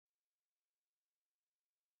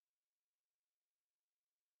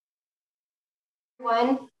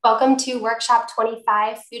Everyone, welcome to Workshop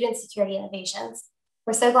 25, Food Insecurity Innovations.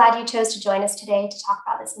 We're so glad you chose to join us today to talk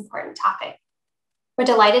about this important topic. We're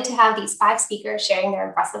delighted to have these 5 speakers sharing their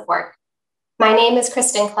impressive work. My name is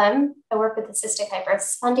Kristen Clem. I work with the Cystic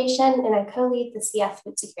Fibrosis Foundation, and I co-lead the CF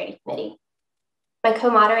Food Security Committee. My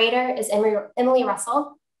co-moderator is Emily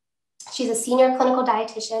Russell. She's a senior clinical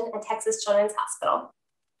dietitian at Texas Children's Hospital.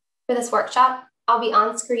 For this workshop, I'll be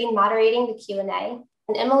on screen moderating the Q&A,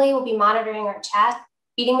 and Emily will be monitoring our chat,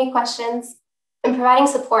 feeding me questions, and providing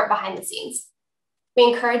support behind the scenes. We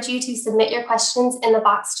encourage you to submit your questions in the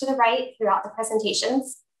box to the right throughout the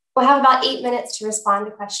presentations. We'll have about 8 minutes to respond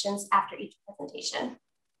to questions after each presentation.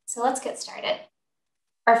 So let's get started.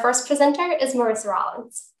 Our first presenter is Marissa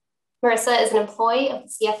Rollins. Marissa is an employee of the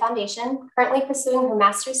CF Foundation, currently pursuing her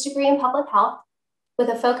master's degree in public health with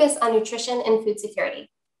a focus on nutrition and food security.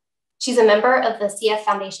 She's a member of the CF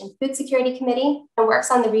Foundation Food Security Committee and works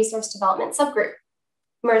on the Resource Development Subgroup.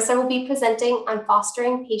 Marissa will be presenting on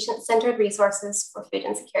fostering patient-centered resources for food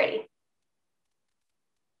insecurity.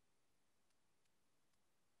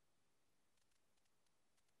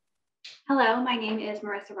 Hello, my name is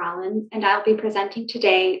Marissa Rollins, and I'll be presenting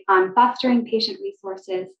today on fostering patient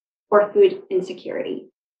resources for food insecurity.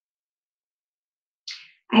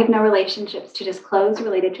 I have no relationships to disclose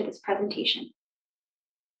related to this presentation.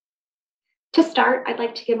 To start, I'd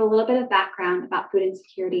like to give a little bit of background about food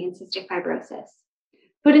insecurity and cystic fibrosis.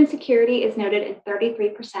 Food insecurity is noted in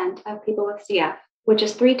 33% of people with CF, which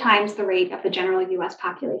is 3 times the rate of the general US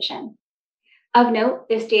population. Of note,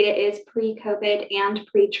 this data is pre-COVID and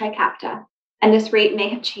pre-Trikafta, and this rate may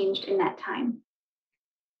have changed in that time.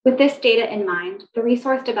 With this data in mind, the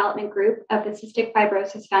Resource Development Group of the Cystic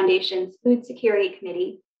Fibrosis Foundation's Food Security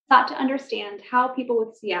Committee sought to understand how people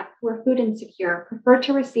with CF who are food insecure prefer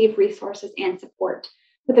to receive resources and support,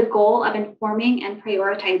 with the goal of informing and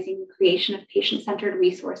prioritizing the creation of patient-centered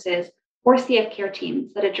resources or CF care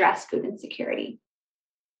teams that address food insecurity.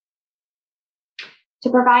 To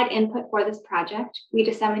provide input for this project, we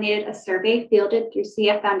disseminated a survey fielded through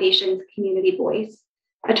CF Foundation's Community Voice.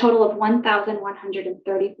 A total of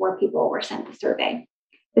 1,134 people were sent the survey.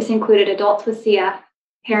 This included adults with CF,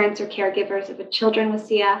 parents or caregivers of children with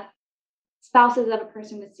CF, spouses of a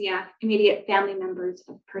person with CF, immediate family members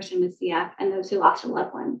of a person with CF, and those who lost a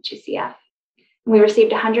loved one to CF. And we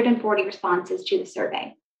received 140 responses to the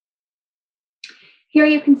survey. Here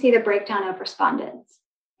you can see the breakdown of respondents.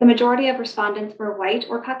 The majority of respondents were white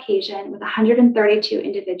or Caucasian, with 132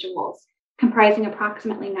 individuals, comprising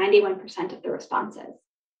approximately 91% of the responses.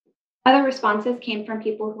 Other responses came from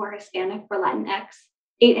people who are Hispanic or Latinx,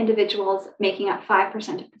 8 individuals making up 5%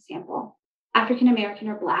 of the sample, African American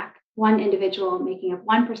or Black, 1 individual making up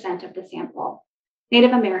 1% of the sample,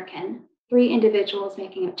 Native American, 3 individuals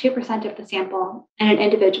making up 2% of the sample, and an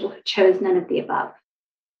individual who chose none of the above.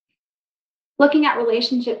 Looking at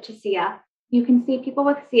relationship to CF, you can see people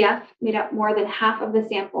with CF made up more than half of the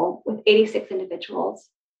sample with 86 individuals,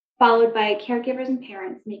 followed by caregivers and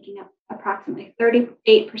parents making up approximately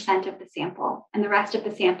 38% of the sample, and the rest of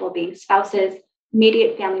the sample being spouses,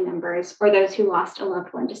 immediate family members, or those who lost a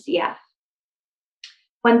loved one to CF.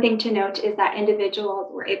 One thing to note is that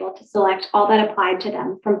individuals were able to select all that applied to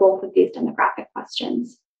them from both of these demographic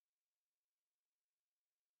questions.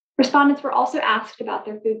 Respondents were also asked about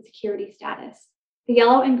their food security status. The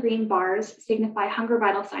yellow and green bars signify hunger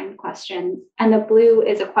vital sign questions, and the blue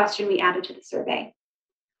is a question we added to the survey.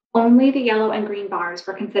 Only the yellow and green bars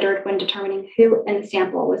were considered when determining who in the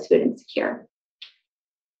sample was food insecure.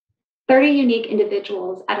 30 unique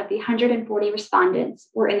individuals out of the 140 respondents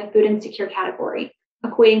were in the food insecure category,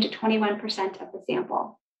 equating to 21% of the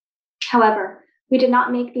sample. However, we did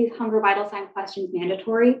not make these hunger vital sign questions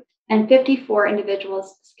mandatory, and 54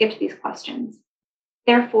 individuals skipped these questions.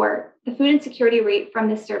 Therefore, the food insecurity rate from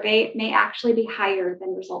this survey may actually be higher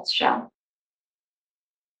than results show.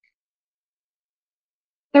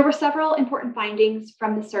 There were several important findings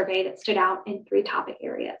from the survey that stood out in 3 topic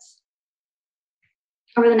areas.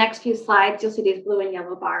 Over the next few slides, you'll see these blue and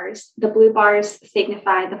yellow bars. The blue bars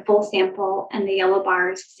signify the full sample, and the yellow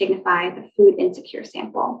bars signify the food insecure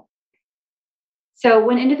sample. So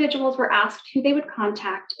when individuals were asked who they would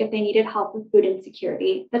contact if they needed help with food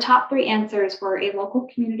insecurity, the top 3 answers were a local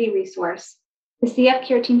community resource, the CF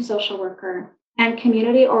care team social worker, and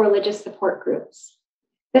community or religious support groups.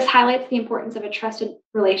 This highlights the importance of a trusted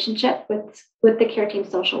relationship with the care team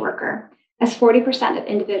social worker, as 40% of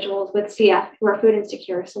individuals with CF who are food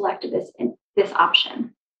insecure selected this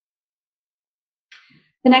option.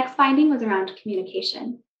 The next finding was around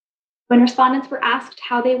communication. When respondents were asked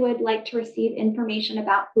how they would like to receive information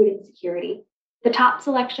about food insecurity, The top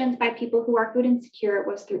selections by people who are food insecure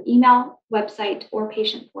was through email, website, or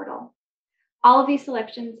patient portal. All of these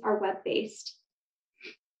selections are web-based,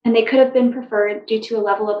 and they could have been preferred due to a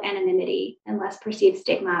level of anonymity and less perceived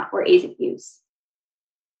stigma or ease of use.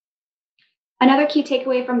 Another key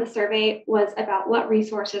takeaway from the survey was about what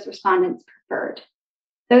resources respondents preferred.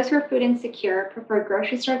 Those who are food insecure preferred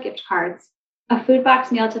grocery store gift cards, a food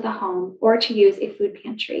box mailed to the home, or to use a food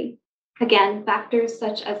pantry. Again, factors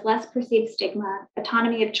such as less perceived stigma,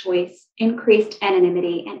 autonomy of choice, increased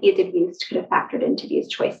anonymity, and ease of use could have factored into these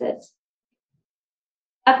choices.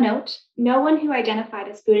 Of note, no one who identified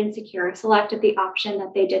as food insecure selected the option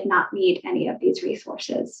that they did not need any of these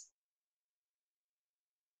resources.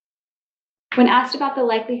 When asked about the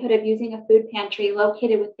likelihood of using a food pantry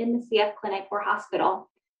located within the CF clinic or hospital,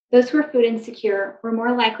 those who are food insecure were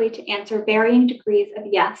more likely to answer varying degrees of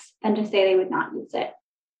yes than to say they would not use it.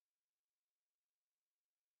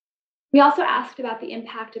 We also asked about the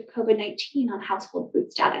impact of COVID-19 on household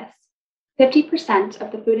food status. 50%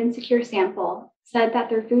 of the food insecure sample said that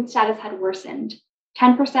their food status had worsened,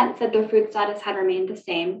 10% said their food status had remained the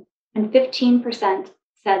same, and 15%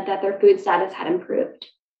 said that their food status had improved.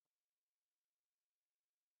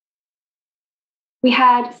 We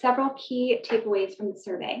had several key takeaways from the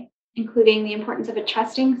survey, including the importance of a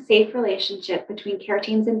trusting, safe relationship between care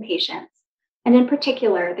teams and patients, and in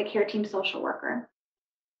particular, the care team social worker.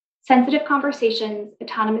 Sensitive conversations,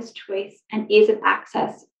 autonomous choice, and ease of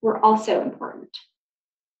access were also important.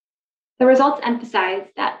 The results emphasize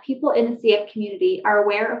that people in the CF community are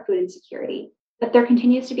aware of food insecurity, but there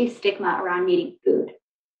continues to be stigma around needing food.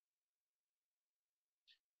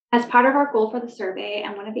 As part of our goal for the survey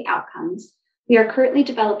and one of the outcomes, we are currently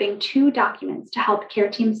developing 2 documents to help care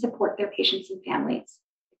teams support their patients and families.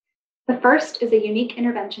 The first is a unique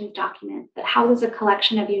interventions document that houses a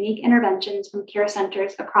collection of unique interventions from care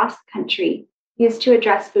centers across the country used to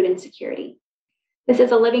address food insecurity. This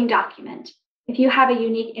is a living document. If you have a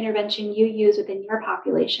unique intervention you use within your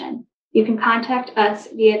population, you can contact us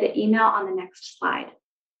via the email on the next slide.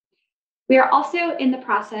 We are also in the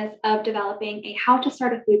process of developing a how to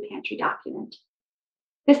start a food pantry document.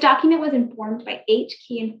 This document was informed by 8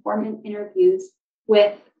 key informant interviews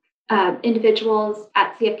with individuals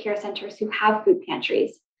at CF care centers who have food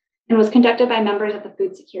pantries and was conducted by members of the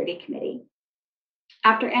Food Security Committee.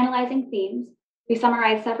 After analyzing themes, we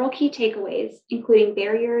summarized several key takeaways, including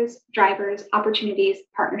barriers, drivers, opportunities,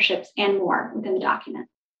 partnerships, and more within the document.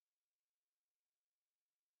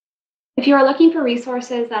 If you are looking for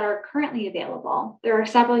resources that are currently available, there are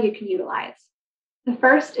several you can utilize. The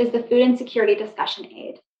first is the Food Insecurity Discussion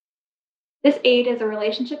Aid. This aid is a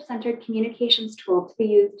relationship-centered communications tool to be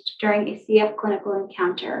used during a CF clinical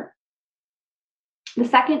encounter. The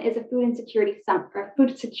second is a food security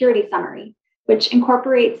summary, which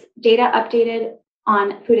incorporates data updated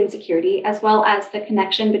on food insecurity, as well as the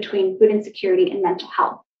connection between food insecurity and mental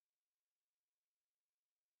health.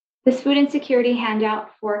 This food insecurity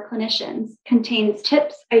handout for clinicians contains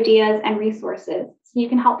tips, ideas, and resources so you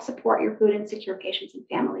can help support your food insecure patients and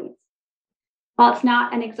families. While it's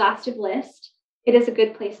not an exhaustive list, it is a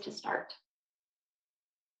good place to start.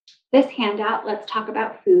 This handout, Let's Talk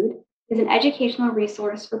About Food, is an educational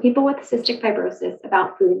resource for people with cystic fibrosis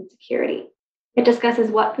about food insecurity. It discusses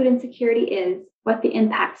what food insecurity is, what the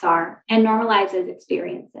impacts are, and normalizes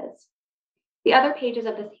experiences. The other pages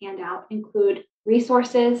of this handout include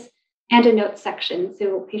resources and a notes section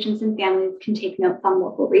so patients and families can take notes on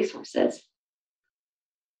local resources.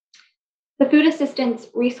 The Food Assistance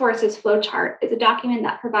Resources Flowchart is a document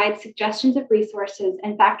that provides suggestions of resources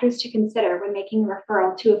and factors to consider when making a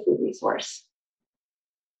referral to a food resource.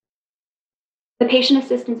 The Patient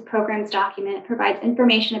Assistance Programs document provides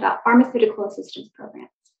information about pharmaceutical assistance programs.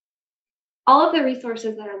 All of the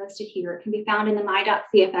resources that are listed here can be found in the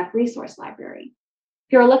my.cff resource library.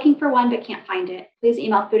 If you're looking for one but can't find it, please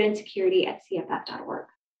email foodinsecurity@cff.org.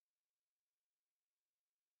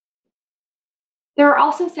 There are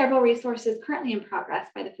also several resources currently in progress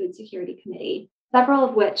by the Food Security Committee, several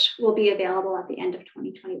of which will be available at the end of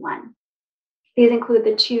 2021. These include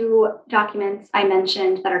the 2 documents I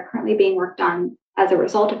mentioned that are currently being worked on as a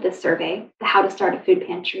result of this survey, the How to Start a Food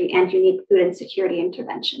Pantry and Unique Food Insecurity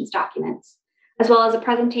Interventions documents, as well as a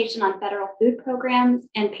presentation on federal food programs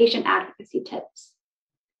and patient advocacy tips.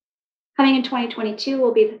 Coming in 2022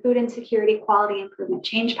 will be the Food Insecurity Quality Improvement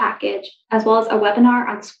Change Package, as well as a webinar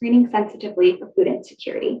on screening sensitively for food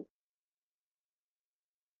insecurity.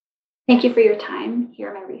 Thank you for your time. Here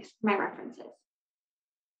are my references.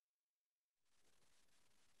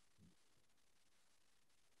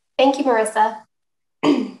 Thank you, Marissa.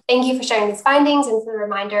 Thank you for sharing these findings and for the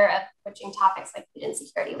reminder of approaching topics like food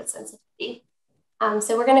insecurity with sensitivity.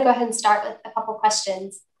 So we're going to go ahead and start with a couple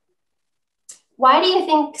questions. Why do you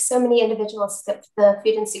think so many individuals skipped the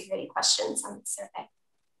food insecurity questions on the survey?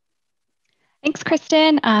 Thanks,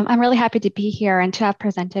 Kristen. I'm really happy to be here and to have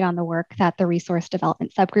presented on the work that the resource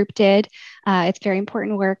development subgroup did. It's very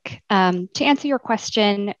important work. To answer your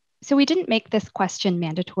question, so we didn't make this question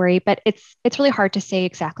mandatory, but it's really hard to say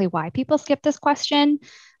exactly why people skip this question.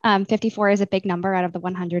 54 is a big number out of the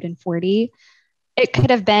 140. It could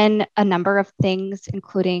have been a number of things,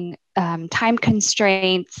 including time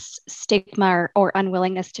constraints, stigma, or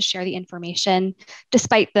unwillingness to share the information,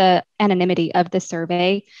 despite the anonymity of the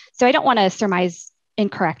survey. So I don't want to surmise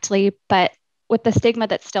incorrectly, but with the stigma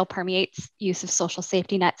that still permeates use of social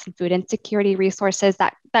safety nets and food insecurity resources,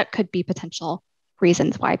 that could be potential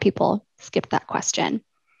reasons why people skip that question.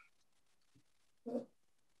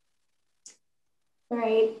 All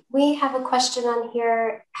right, we have a question on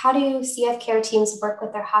here. How do CF care teams work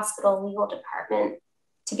with their hospital legal department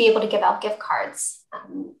to be able to give out gift cards?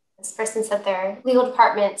 This person said their legal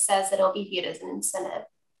department says that it'll be viewed as an incentive.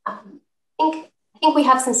 I think we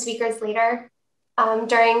have some speakers later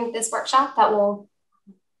during this workshop that will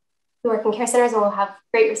who work in care centers, and will have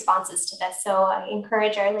great responses to this. So I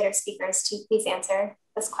encourage our later speakers to please answer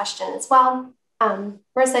this question as well.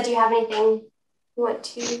 Marissa, do you have anything you want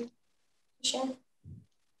to share?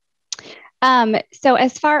 So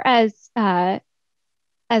as far as that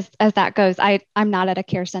goes, I'm not at a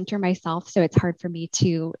care center myself, so it's hard for me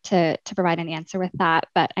to provide an answer with that,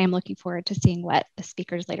 but I am looking forward to seeing what the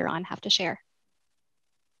speakers later on have to share.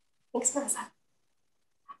 Thanks, Marissa.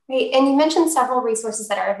 Great, and you mentioned several resources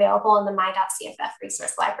that are available in the my.cff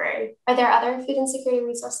resource library. Are there other food insecurity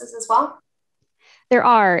resources as well? There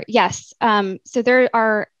are, yes. So there's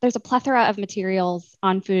a plethora of materials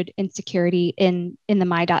on food insecurity in the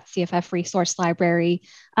my.cff resource library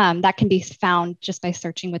that can be found just by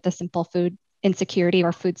searching with the simple food insecurity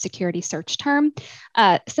or food security search term.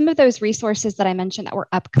 Some of those resources that I mentioned that were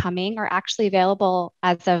upcoming are actually available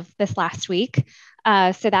as of this last week.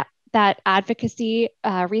 So that advocacy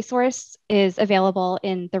resource is available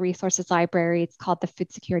in the resources library. It's called the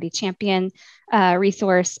Food Security Champion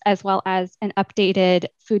resource, as well as an updated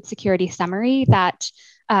food security summary that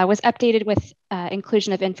was updated with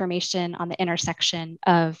inclusion of information on the intersection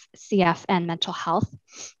of CF and mental health.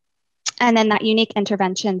 And then that unique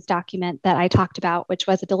interventions document that I talked about, which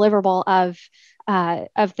was a deliverable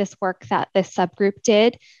of this work that this subgroup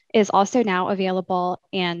did, is also now available.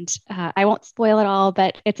 And I won't spoil it all,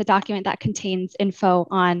 but it's a document that contains info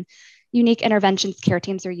on unique interventions care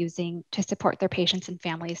teams are using to support their patients and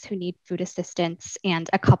families who need food assistance. And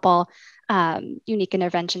a couple unique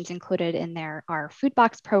interventions included in there are food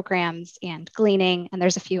box programs and gleaning, and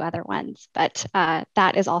there's a few other ones, but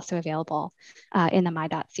that is also available in the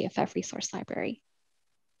my.cff resource library.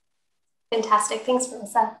 Fantastic, thanks,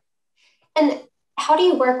 Melissa. And how do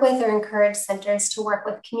you work with or encourage centers to work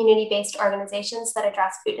with community-based organizations that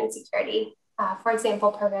address food insecurity? For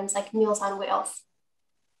example, programs like Meals on Wheels.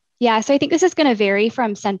 Yeah, so I think this is going to vary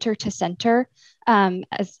from center to center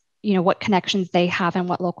as you know what connections they have and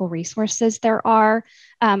what local resources there are.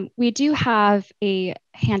 We do have a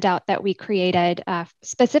handout that we created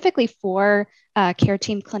specifically for care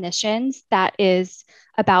team clinicians that is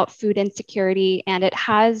about food insecurity, and it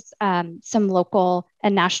has some local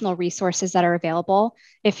and national resources that are available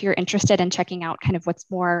if you're interested in checking out kind of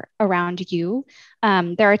what's more around you.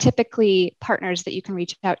 There are typically partners that you can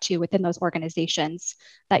reach out to within those organizations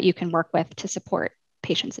that you can work with to support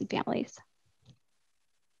patients and families.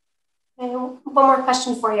 Okay, one more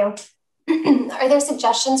question for you. Are there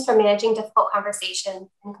suggestions for managing difficult conversation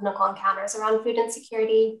and clinical encounters around food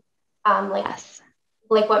insecurity? Yes.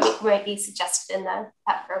 Like what might be suggested in the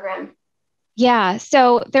PEP program? Yeah,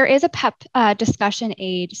 so there is a PEP discussion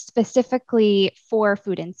aid specifically for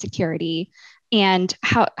food insecurity and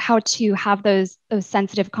how to have those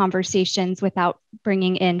sensitive conversations without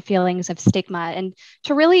bringing in feelings of stigma, and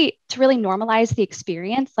to really normalize the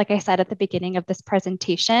experience. Like I said at the beginning of this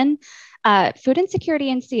presentation, food insecurity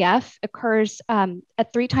in CF occurs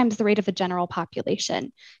at 3 times the rate of the general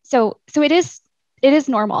population. So it is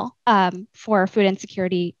normal for food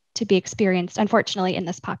insecurity to be experienced, unfortunately, in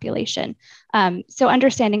this population. So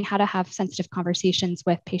understanding how to have sensitive conversations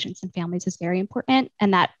with patients and families is very important.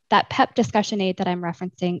 And that PEP discussion aid that I'm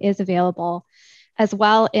referencing is available as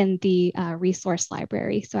well in the resource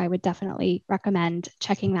library. So I would definitely recommend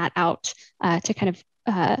checking that out to kind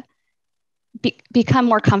of become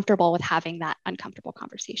more comfortable with having that uncomfortable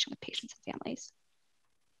conversation with patients and families.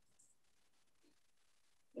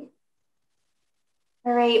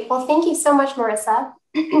 All right, well, thank you so much, Marissa.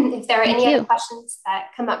 If there are any other questions that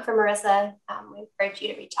come up for Marissa, we encourage you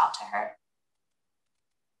to reach out to her.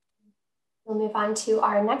 We'll move on to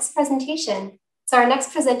our next presentation. So our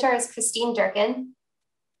next presenter is Christine Durkin.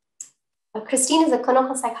 Christine is a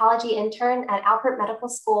clinical psychology intern at Alpert Medical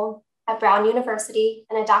School at Brown University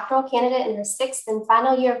and a doctoral candidate in her 6th and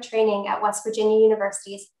final year of training at West Virginia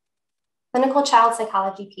University's Clinical Child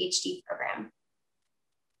Psychology PhD program.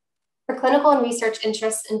 Her clinical and research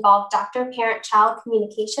interests involve doctor-parent-child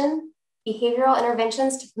communication, behavioral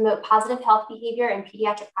interventions to promote positive health behavior in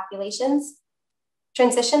pediatric populations,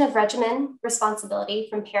 transition of regimen responsibility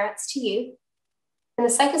from parents to youth, and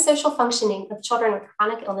the psychosocial functioning of children with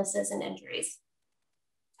chronic illnesses and injuries.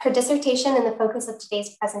 Her dissertation and the focus of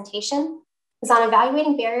today's presentation is on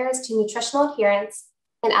evaluating barriers to nutritional adherence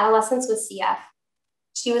in adolescents with CF.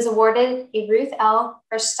 She was awarded a Ruth L.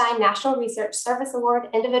 Hirschstein National Research Service Award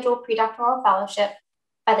Individual Predoctoral Fellowship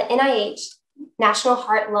by the NIH National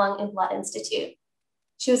Heart, Lung, and Blood Institute.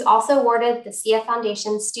 She was also awarded the CF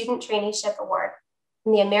Foundation Student Traineeship Award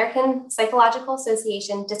and the American Psychological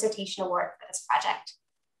Association Dissertation Award for this project.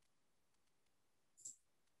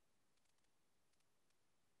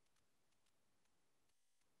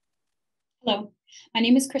 Hello, my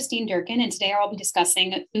name is Christine Durkin, and today I'll be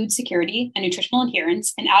discussing food security and nutritional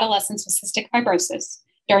adherence in adolescents with cystic fibrosis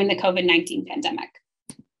during the COVID-19 pandemic.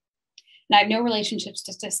 And I have no relationships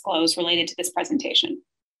to disclose related to this presentation.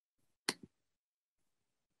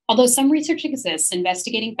 Although some research exists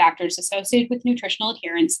investigating factors associated with nutritional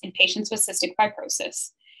adherence in patients with cystic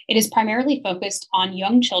fibrosis, it is primarily focused on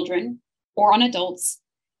young children or on adults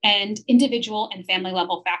and individual and family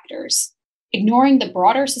level factors, ignoring the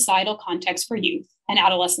broader societal context for youth and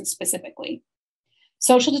adolescents specifically.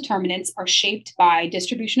 Social determinants are shaped by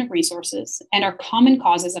distribution of resources and are common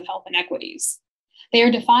causes of health inequities. They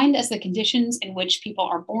are defined as the conditions in which people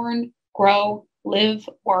are born, grow, live,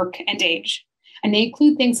 work, and age. And they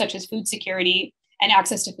include things such as food security and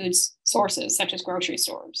access to food sources, such as grocery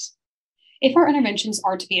stores. If our interventions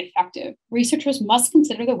are to be effective, researchers must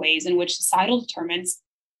consider the ways in which societal determinants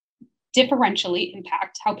differentially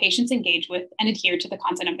impact how patients engage with and adhere to the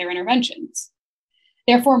content of their interventions.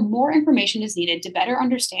 Therefore, more information is needed to better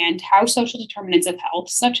understand how social determinants of health,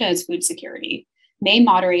 such as food security, may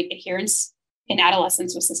moderate adherence in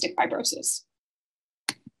adolescents with cystic fibrosis.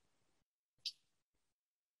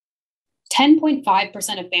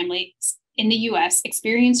 10.5% of families in the US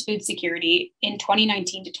experienced food security in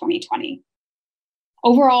 2019 to 2020.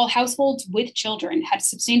 Overall, households with children had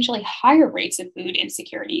substantially higher rates of food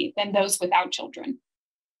insecurity than those without children.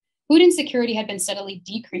 Food insecurity had been steadily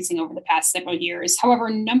decreasing over the past several years. However,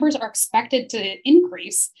 numbers are expected to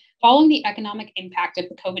increase following the economic impact of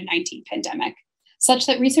the COVID-19 pandemic, such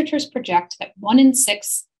that researchers project that 1 in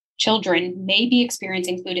 6 children may be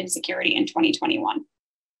experiencing food insecurity in 2021.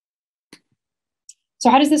 So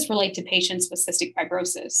how does this relate to patients with cystic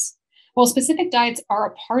fibrosis? Well, specific diets are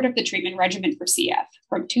a part of the treatment regimen for CF,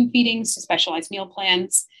 from tube feedings to specialized meal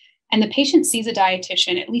plans, and the patient sees a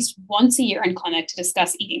dietitian at least once a year in clinic to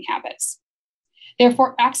discuss eating habits.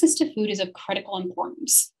 Therefore, access to food is of critical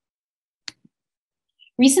importance.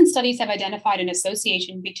 Recent studies have identified an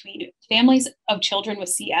association between families of children with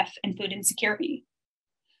CF and food insecurity.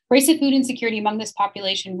 Rates of food insecurity among this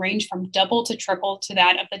population range from double to triple to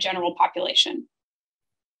that of the general population.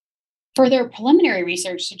 Further, preliminary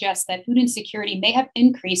research suggests that food insecurity may have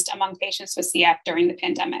increased among patients with CF during the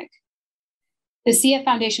pandemic. The CF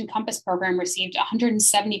Foundation Compass program received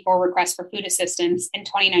 174 requests for food assistance in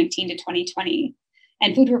 2019 to 2020,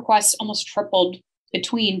 and food requests almost tripled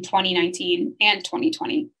between 2019 and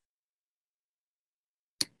 2020.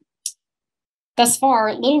 Thus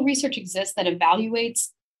far, little research exists that evaluates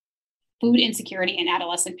food insecurity in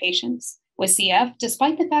adolescent patients with CF,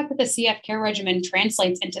 despite the fact that the CF care regimen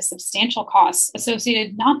translates into substantial costs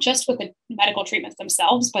associated not just with the medical treatments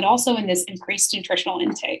themselves, but also in this increased nutritional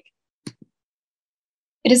intake.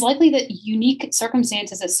 It is likely that unique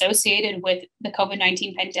circumstances associated with the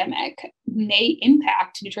COVID-19 pandemic may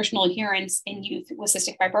impact nutritional adherence in youth with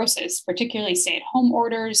cystic fibrosis, particularly stay-at-home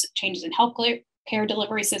orders, changes in health care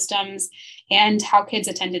delivery systems, and how kids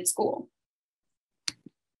attended school.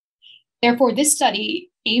 Therefore, this study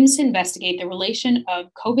aims to investigate the relation of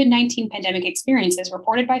COVID-19 pandemic experiences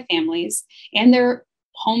reported by families and their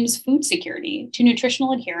home's food security to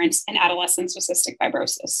nutritional adherence in adolescents with cystic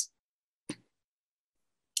fibrosis.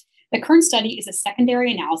 The current study is a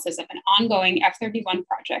secondary analysis of an ongoing F31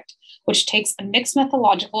 project, which takes a mixed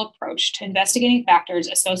methodological approach to investigating factors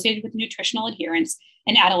associated with nutritional adherence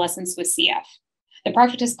in adolescents with CF. The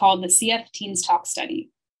project is called the CF Teens Talk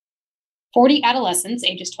Study. 40 adolescents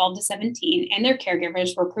ages 12 to 17 and their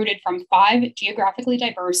caregivers were recruited from 5 geographically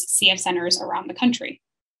diverse CF centers around the country.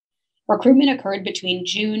 Recruitment occurred between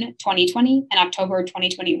June 2020 and October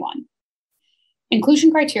 2021.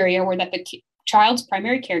 Inclusion criteria were that the child's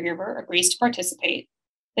primary caregiver agrees to participate,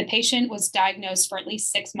 the patient was diagnosed for at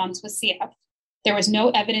least 6 months with CF, there was no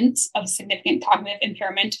evidence of significant cognitive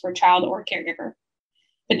impairment for child or caregiver,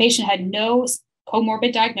 the patient had no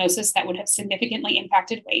comorbid diagnosis that would have significantly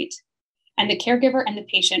impacted weight, and the caregiver and the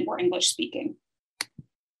patient were English speaking.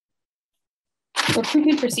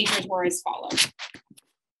 Recruitment procedures were as follows.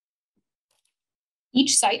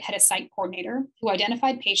 Each site had a site coordinator who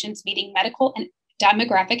identified patients meeting medical and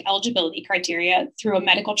demographic eligibility criteria through a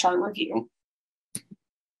medical chart review.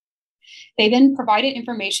 They then provided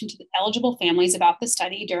information to the eligible families about the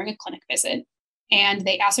study during a clinic visit, and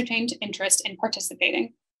they ascertained interest in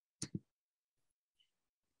participating.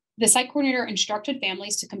 The site coordinator instructed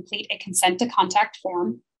families to complete a consent to contact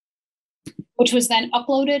form, which was then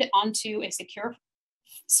uploaded onto a secure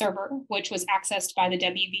server, which was accessed by the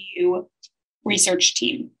WVU research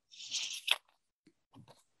team.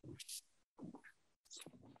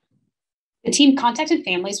 The team contacted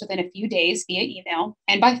families within a few days via email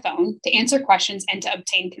and by phone to answer questions and to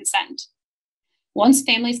obtain consent. Once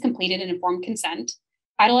families completed an informed consent,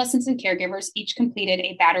 adolescents and caregivers each completed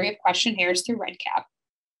a battery of questionnaires through REDCap.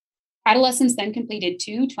 Adolescents then completed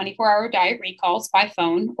 2 24-hour diet recalls by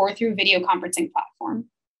phone or through video conferencing platform.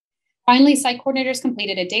 Finally, site coordinators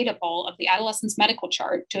completed a data poll of the adolescent's medical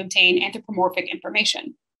chart to obtain anthropomorphic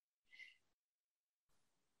information.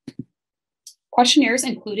 Questionnaires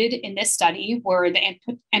included in this study were the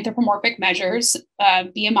anthropomorphic measures.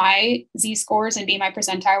 BMI, Z-scores, and BMI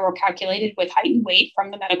percentile were calculated with height and weight from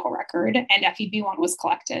the medical record, and FEV1 was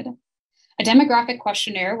collected. A demographic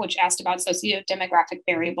questionnaire, which asked about sociodemographic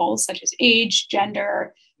variables such as age,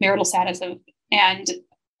 gender, marital status, and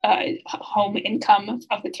home income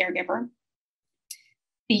of the caregiver.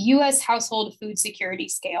 The U.S. Household Food Security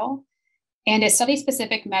Scale, and a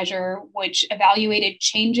study-specific measure which evaluated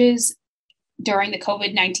changes during the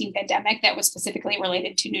COVID-19 pandemic that was specifically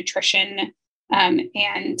related to nutrition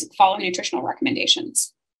and following nutritional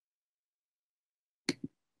recommendations.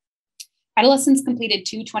 Adolescents completed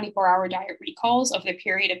 2 24-hour diet recalls over the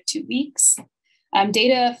period of 2 weeks.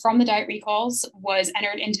 Data from the diet recalls was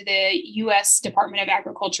entered into the U.S. Department of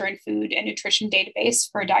Agriculture and Food and Nutrition database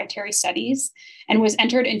for dietary studies and was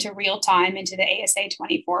entered into real time into the ASA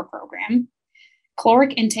 24 program.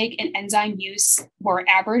 Caloric intake and enzyme use were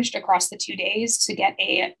averaged across the 2 days to get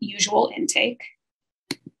a usual intake.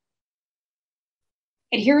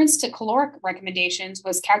 Adherence to caloric recommendations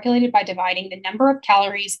was calculated by dividing the number of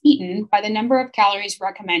calories eaten by the number of calories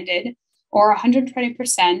recommended, or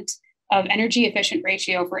 120% of energy efficient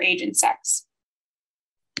ratio for age and sex.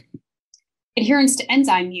 Adherence to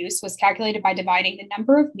enzyme use was calculated by dividing the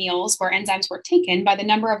number of meals where enzymes were taken by the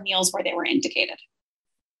number of meals where they were indicated.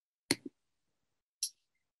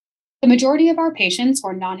 The majority of our patients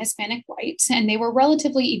were non-Hispanic white, and they were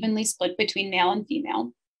relatively evenly split between male and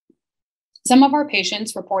female. Some of our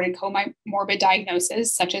patients reported comorbid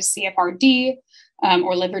diagnoses such as CFRD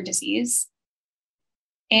or liver disease,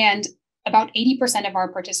 and about 80% of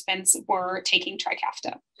our participants were taking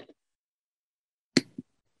Trikafta.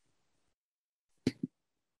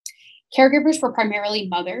 Caregivers were primarily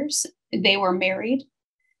mothers. They were married,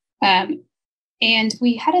 and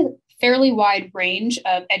we had a fairly wide range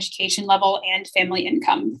of education level and family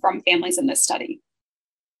income from families in this study.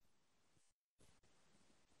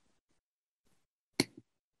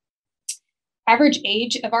 Average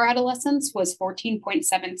age of our adolescents was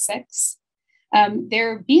 14.76.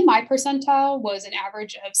 Their BMI percentile was an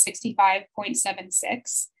average of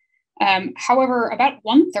 65.76. However, about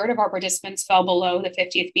 1/3 of our participants fell below the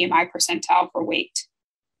 50th BMI percentile for weight.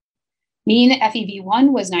 Mean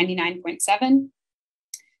FEV1 was 99.7.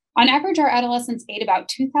 On average, our adolescents ate about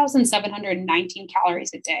 2,719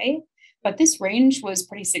 calories a day, but this range was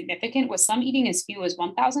pretty significant, with some eating as few as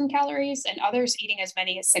 1,000 calories and others eating as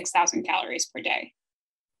many as 6,000 calories per day.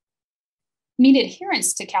 Mean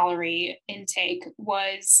adherence to calorie intake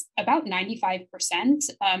was about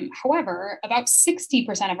 95%. However, about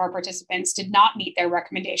 60% of our participants did not meet their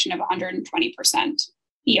recommendation of 120%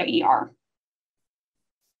 EIER.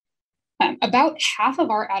 About half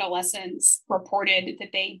of our adolescents reported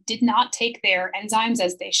that they did not take their enzymes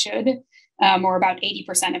as they should, or about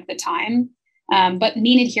 80% of the time, but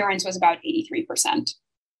mean adherence was about 83%.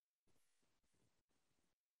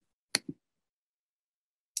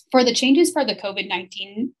 For the changes for the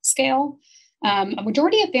COVID-19 scale, a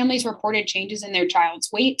majority of families reported changes in their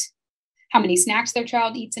child's weight, how many snacks their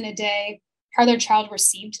child eats in a day, how their child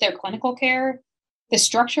received their clinical care, the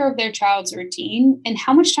structure of their child's routine, and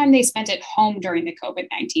how much time they spent at home during the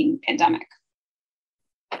COVID-19 pandemic.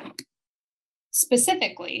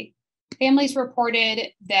 Specifically, families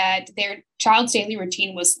reported that their child's daily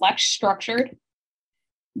routine was less structured,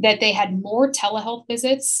 that they had more telehealth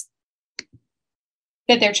visits,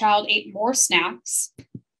 that their child ate more snacks,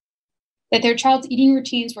 that their child's eating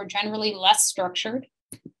routines were generally less structured,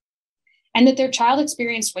 and that their child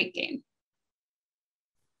experienced weight gain.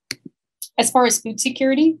 As far as food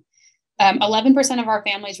security, 11% of our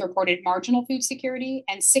families reported marginal food security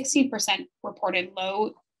and 16% reported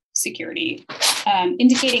low security,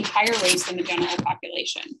 indicating higher rates than the general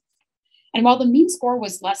population. And while the mean score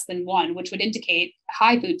was less than 1, which would indicate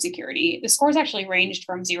high food security, the scores actually ranged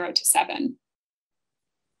from 0 to 7.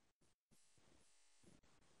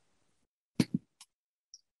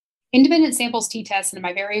 Independent samples t-tests and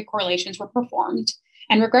bivariate correlations were performed,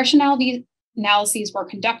 and regression analyses were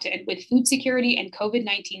conducted with food security and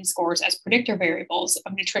COVID-19 scores as predictor variables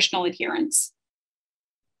of nutritional adherence.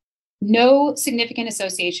 No significant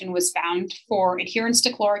association was found for adherence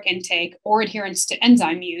to caloric intake or adherence to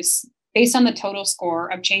enzyme use based on the total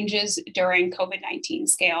score of changes during COVID-19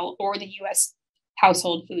 scale or the US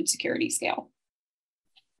household food security scale.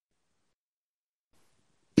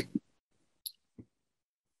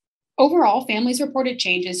 Overall, families reported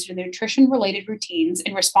changes to their nutrition-related routines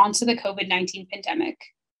in response to the COVID-19 pandemic,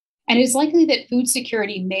 and it is likely that food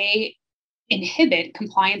security may inhibit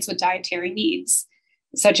compliance with dietary needs,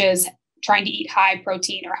 such as trying to eat high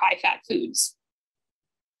protein or high fat foods.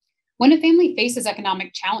 When a family faces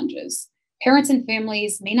economic challenges, parents and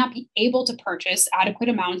families may not be able to purchase adequate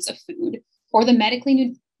amounts of food or the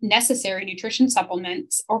medically necessary nutrition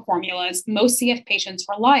supplements or formulas most CF patients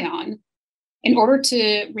rely on in order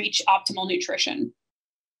to reach optimal nutrition.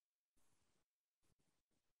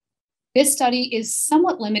 This study is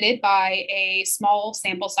somewhat limited by a small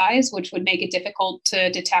sample size, which would make it difficult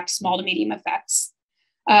to detect small to medium effects.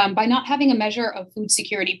 By not having a measure of food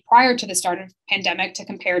security prior to the start of the pandemic to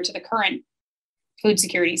compare to the current food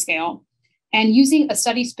security scale, and using a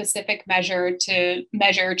study-specific measure to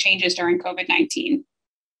measure changes during COVID-19.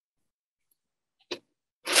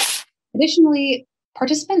 Additionally,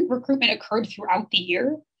 participant recruitment occurred throughout the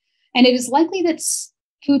year, and it is likely that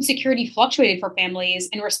food security fluctuated for families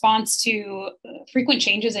in response to frequent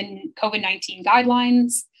changes in COVID-19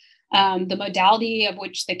 guidelines, the modality of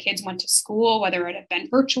which the kids went to school, whether it had been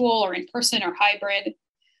virtual or in person or hybrid,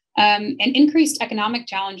 and increased economic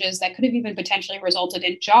challenges that could have even potentially resulted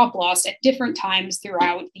in job loss at different times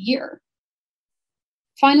throughout the year.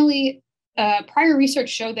 Finally, prior research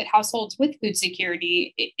showed that households with food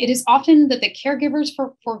security, it is often that the caregivers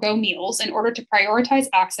forego meals in order to prioritize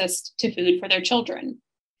access to food for their children.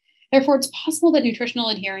 Therefore, it's possible that nutritional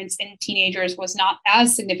adherence in teenagers was not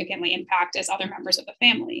as significantly impacted as other members of the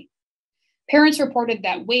family. Parents reported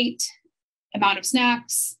that weight, amount of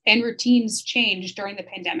snacks, and routines changed during the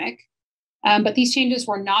pandemic, but these changes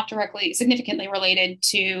were not directly significantly related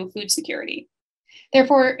to food security.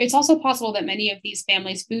 Therefore, it's also possible that many of these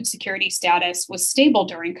families' food security status was stable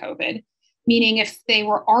during COVID, meaning if they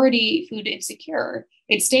were already food insecure,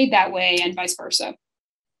 it stayed that way and vice versa.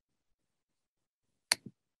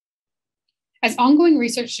 As ongoing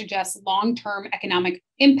research suggests long-term economic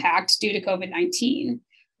impact due to COVID-19,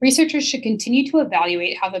 researchers should continue to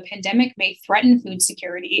evaluate how the pandemic may threaten food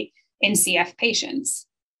security in CF patients.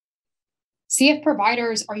 CF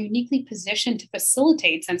providers are uniquely positioned to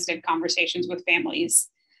facilitate sensitive conversations with families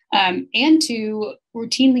and to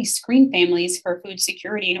routinely screen families for food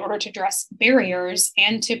security in order to address barriers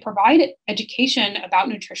and to provide education about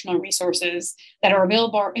nutritional resources that are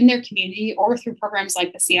available in their community or through programs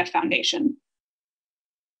like the CF Foundation.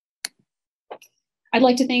 I'd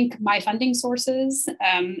like to thank my funding sources,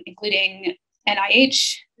 including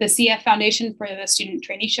NIH, the CF Foundation for the Student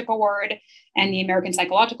Traineeship Award, and the American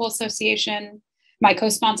Psychological Association, my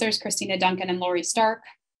co-sponsors, Christina Duncan and Lori Stark,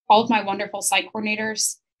 all of my wonderful site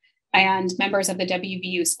coordinators, and members of the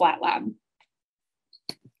WVU Splat Lab.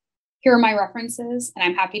 Here are my references, and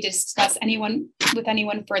I'm happy to discuss with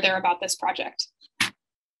anyone further about this project.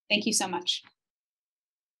 Thank you so much.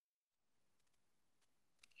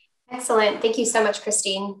 Excellent. Thank you so much,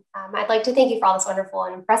 Christine. I'd like to thank you for all this wonderful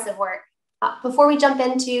and impressive work. Before we jump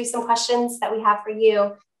into some questions that we have for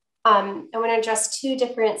you, I want to address two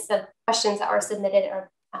different questions that were submitted or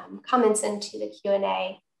comments into the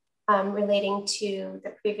Q&A relating to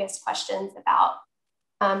the previous questions about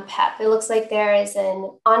PEP. It looks like there is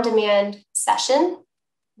an on-demand session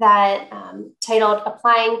that titled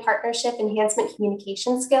Applying Partnership Enhancement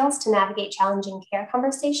Communication Skills to Navigate Challenging Care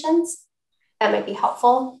Conversations. That might be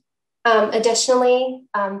helpful. Additionally,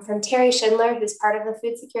 from Terry Schindler, who's part of the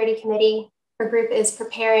Food Security Committee, her group is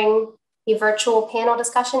preparing a virtual panel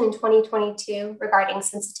discussion in 2022 regarding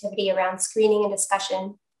sensitivity around screening and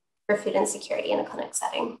discussion for food insecurity in a clinic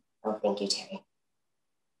setting. So thank you, Terry.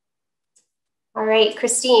 All right,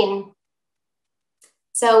 Christine.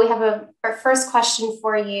 So we have our first question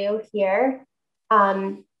for you here.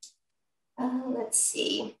 Let's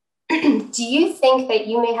see. Do you think that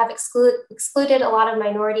you may have excluded a lot of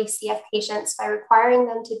minority CF patients by requiring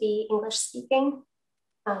them to be English speaking?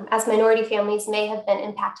 As minority families may have been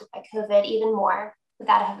impacted by COVID even more, would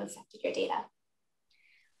that have affected your data?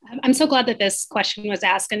 I'm so glad that this question was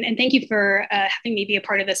asked, and thank you for having me be a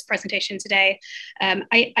part of this presentation today.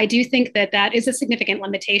 I do think that that is a significant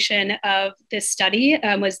limitation of this study,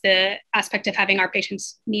 was the aspect of having our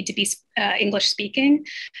patients need to be English speaking.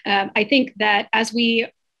 I think that as we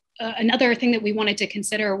another thing that we wanted to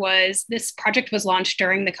consider was this project was launched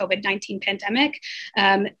during the COVID-19 pandemic,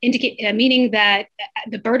 meaning that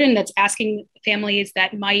the burden that's asking families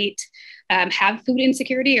that might have food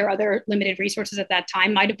insecurity or other limited resources at that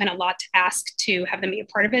time might have been a lot to ask to have them be a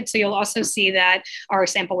part of it. So you'll also see that our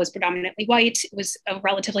sample was predominantly white. It was a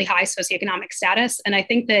relatively high socioeconomic status. And I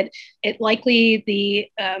think that it likely the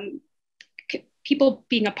people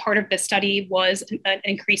being a part of this study was an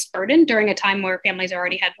increased burden during a time where families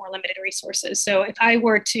already had more limited resources. So if I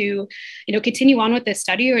were to, continue on with this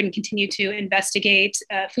study and continue to investigate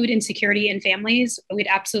food insecurity in families, we'd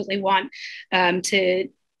absolutely want to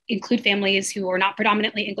include families who are not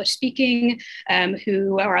predominantly English speaking,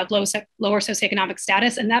 who are of lower socioeconomic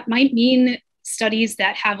status. And that might mean studies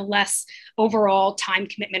that have less overall time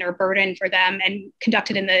commitment or burden for them and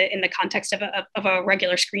conducted in the context of a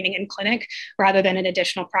regular screening in clinic, rather than an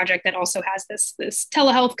additional project that also has this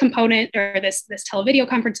telehealth component or this televideo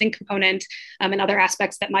conferencing component, and other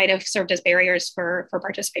aspects that might have served as barriers for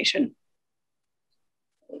participation.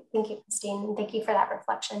 Thank you, Christine. Thank you for that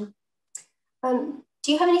reflection.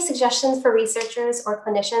 Do you have any suggestions for researchers or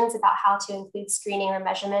clinicians about how to include screening or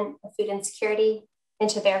measurement of food insecurity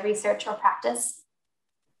into their research or practice?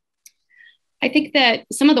 I think that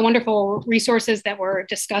some of the wonderful resources that were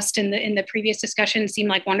discussed in the previous discussion seem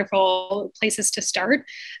like wonderful places to start.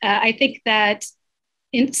 I think that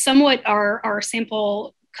in somewhat our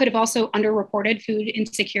sample could have also underreported food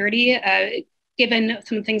insecurity, given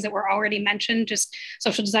some things that were already mentioned, just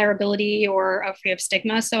social desirability or free of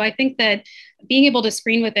stigma. So I think that being able to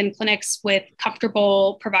screen within clinics with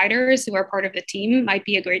comfortable providers who are part of the team might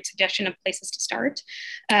be a great suggestion of places to start.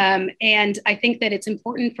 And I think that it's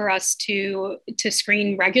important for us to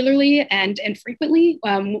screen regularly and frequently.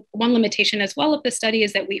 One limitation as well of the study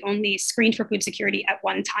is that we only screened for food security at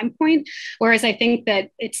one time point, whereas I think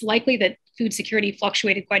that it's likely that food security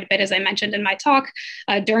fluctuated quite a bit, as I mentioned in my talk,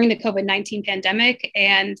 during the COVID-19 pandemic,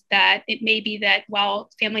 and that it may be that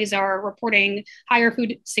while families are reporting higher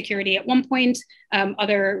food security at one point,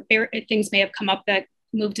 other things may have come up that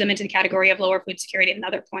moved them into the category of lower food security at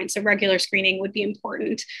another point. So regular screening would be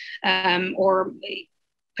important, or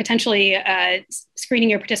potentially screening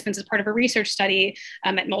your participants as part of a research study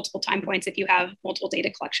at multiple time points if you have multiple data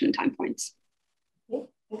collection time points. Okay.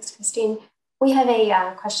 Thanks, Christine. We have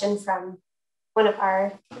a question from one of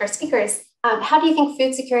our speakers. How do you think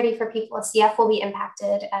food security for people with CF will be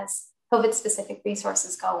impacted as COVID-specific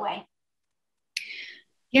resources go away?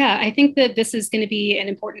 Yeah, I think that this is going to be an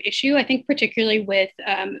important issue. I think particularly with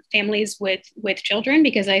families with children,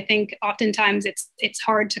 because I think oftentimes it's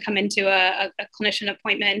hard to come into a clinician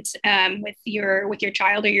appointment with your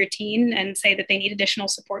child or your teen and say that they need additional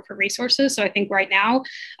support for resources. So I think right now,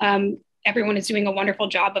 everyone is doing a wonderful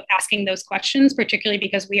job of asking those questions, particularly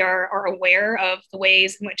because we are aware of the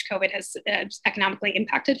ways in which COVID has economically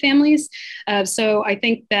impacted families. So I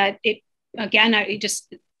think that I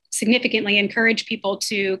just significantly encourage people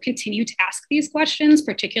to continue to ask these questions,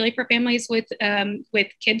 particularly for families with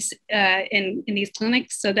kids in these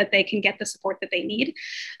clinics, so that they can get the support that they need.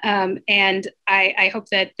 And I hope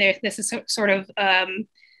that this is sort of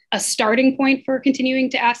a starting point for continuing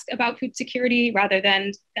to ask about food security, rather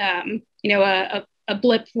than a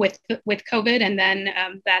blip with COVID, and then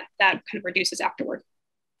that kind of reduces afterward.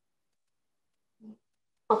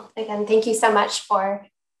 Well, again, thank you so much for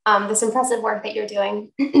this impressive work that you're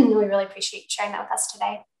doing. We really appreciate you sharing that with us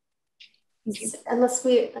today. Let's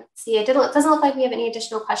see, it doesn't look like we have any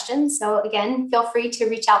additional questions. So again, feel free to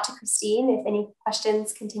reach out to Christine if any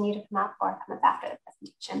questions continue to come up or come up after the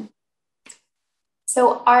presentation.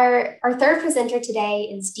 So our third presenter today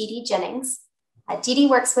is Dee Dee Jennings. Dee Dee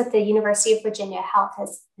works with the University of Virginia Health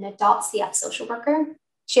as an adult CF social worker.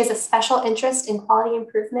 She has a special interest in quality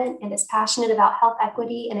improvement and is passionate about health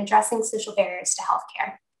equity and addressing social barriers to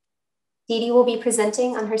healthcare. Dee Dee will be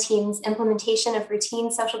presenting on her team's implementation of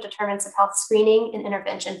routine social determinants of health screening and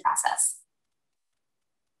intervention process.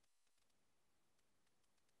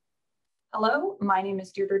 Hello, my name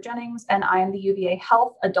is Deirdre Jennings, and I am the UVA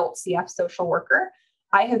Health Adult CF Social Worker.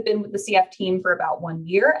 I have been with the CF team for about 1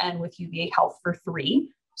 year and with UVA Health for 3.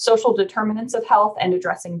 Social determinants of health and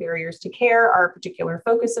addressing barriers to care are a particular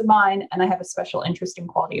focus of mine, and I have a special interest in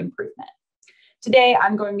quality improvement. Today,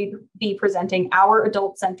 I'm going to be presenting our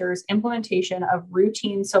adult center's implementation of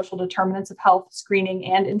routine social determinants of health screening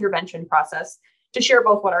and intervention process to share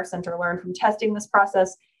both what our center learned from testing this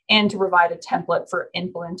process and to provide a template for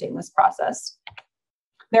implementing this process.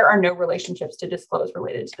 There are no relationships to disclose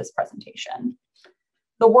related to this presentation.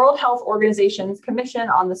 The World Health Organization's Commission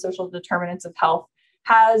on the Social Determinants of Health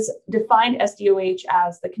has defined SDOH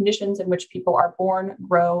as the conditions in which people are born,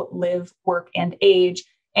 grow, live, work, and age,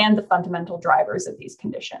 and the fundamental drivers of these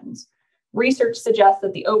conditions. Research suggests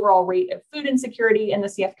that the overall rate of food insecurity in the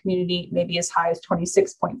CF community may be as high as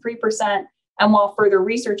 26.3%. And while further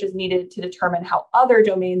research is needed to determine how other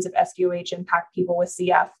domains of SDOH impact people with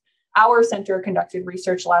CF, our center conducted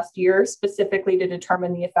research last year specifically to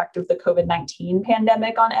determine the effect of the COVID-19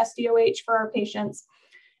 pandemic on SDOH for our patients.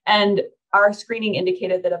 And our screening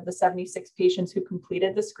indicated that of the 76 patients who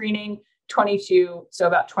completed the screening, 22, so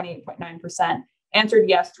about 28.9%, answered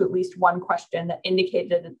yes to at least one question that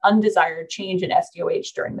indicated an undesired change in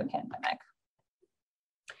SDOH during the pandemic.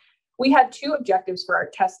 We had 2 objectives for our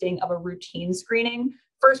testing of a routine screening.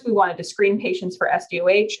 First, we wanted to screen patients for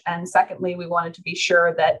SDOH, and secondly, we wanted to be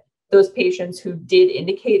sure that those patients who did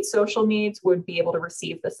indicate social needs would be able to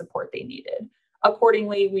receive the support they needed.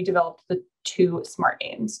 Accordingly, we developed the 2 SMART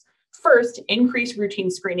aims. First, increase routine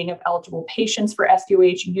screening of eligible patients for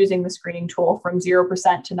SDOH using the screening tool from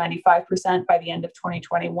 0% to 95% by the end of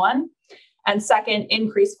 2021. And second,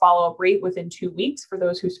 increase follow-up rate within 2 weeks for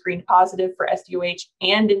those who screened positive for SDOH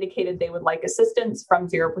and indicated they would like assistance from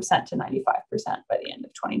 0% to 95% by the end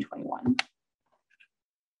of 2021.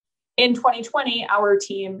 In 2020, our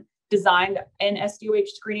team designed an SDOH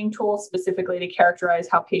screening tool specifically to characterize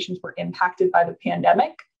how patients were impacted by the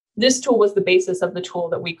pandemic. This tool was the basis of the tool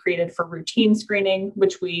that we created for routine screening,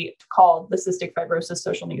 which we called the Cystic Fibrosis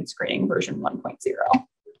Social Needs Screening version 1.0.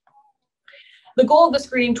 The goal of the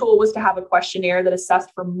screening tool was to have a questionnaire that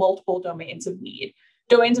assessed for multiple domains of need.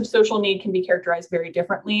 Domains of social need can be characterized very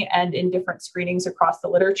differently, and in different screenings across the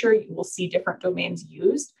literature, you will see different domains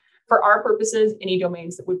used. For our purposes, any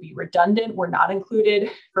domains that would be redundant were not included.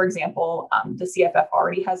 For example, the CFF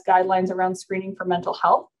already has guidelines around screening for mental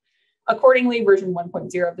health. Accordingly, version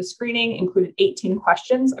 1.0 of the screening included 18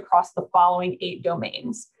 questions across the following 8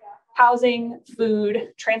 domains: housing,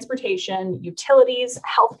 food, transportation, utilities,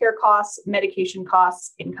 healthcare costs, medication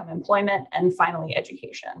costs, income, employment, and finally,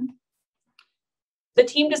 education. The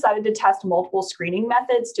team decided to test multiple screening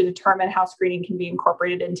methods to determine how screening can be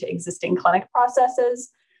incorporated into existing clinic processes.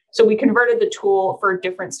 So we converted the tool for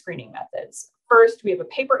different screening methods. First, we have a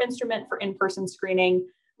paper instrument for in-person screening.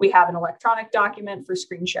 We have an electronic document for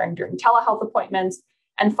screen sharing during telehealth appointments.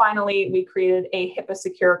 And finally, we created a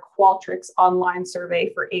HIPAA-secure Qualtrics online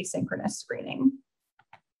survey for asynchronous screening.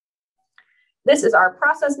 This is our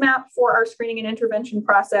process map for our screening and intervention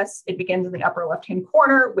process. It begins in the upper left-hand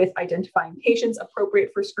corner with identifying patients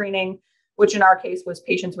appropriate for screening, which in our case was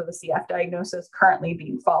patients with a CF diagnosis currently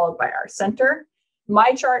being followed by our center.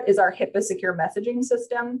 MyChart is our HIPAA-secure messaging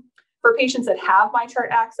system. For patients that have MyChart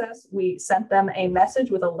access, we sent them a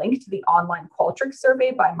message with a link to the online Qualtrics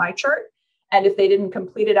survey by MyChart. And if they didn't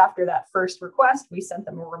complete it after that first request, we sent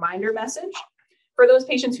them a reminder message. For those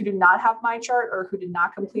patients who do not have MyChart or who did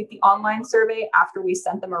not complete the online survey after we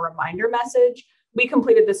sent them a reminder message, we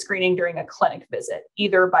completed the screening during a clinic visit,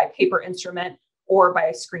 either by paper instrument or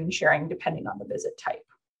by screen sharing, depending on the visit type.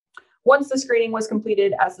 Once the screening was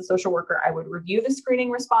completed, as the social worker, I would review the screening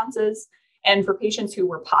responses. And for patients who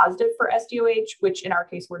were positive for SDOH, which in our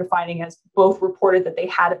case we're defining as both reported that they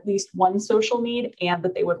had at least one social need and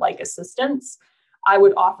that they would like assistance, I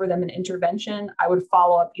would offer them an intervention. I would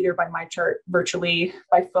follow up either by MyChart, virtually,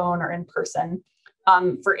 by phone, or in person.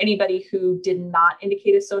 For anybody who did not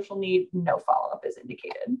indicate a social need, no follow-up is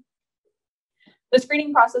indicated. The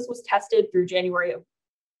screening process was tested through January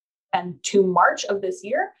and to March of this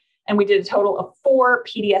year, and we did a total of 4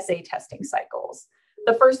 PDSA testing cycles.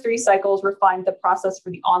 The first 3 cycles refined the process for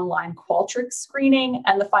the online Qualtrics screening,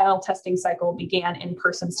 and the final testing cycle began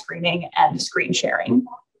in-person screening and screen sharing.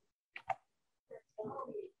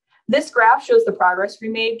 This graph shows the progress we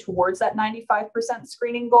made towards that 95%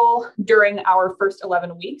 screening goal during our first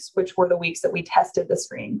 11 weeks, which were the weeks that we tested the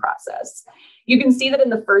screening process. You can see that in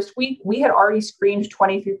the first week, we had already screened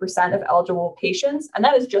 23% of eligible patients, and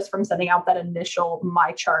that is just from sending out that initial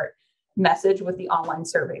MyChart message with the online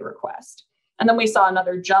survey request. And then we saw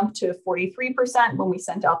another jump to 43% when we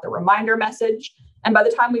sent out the reminder message. And by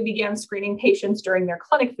the time we began screening patients during their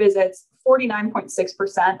clinic visits,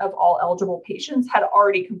 49.6% of all eligible patients had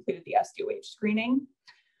already completed the SDOH screening.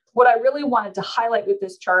 What I really wanted to highlight with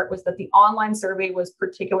this chart was that the online survey was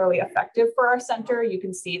particularly effective for our center. You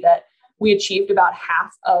can see that we achieved about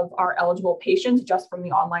half of our eligible patients just from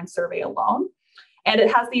the online survey alone. And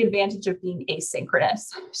it has the advantage of being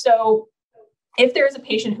asynchronous. So if there is a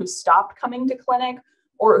patient who stopped coming to clinic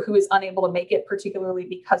or who is unable to make it, particularly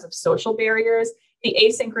because of social barriers, the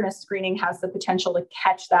asynchronous screening has the potential to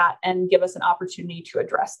catch that and give us an opportunity to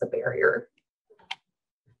address the barrier.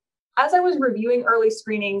 As I was reviewing early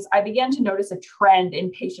screenings, I began to notice a trend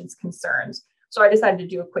in patients' concerns. So I decided to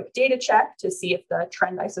do a quick data check to see if the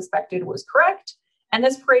trend I suspected was correct. And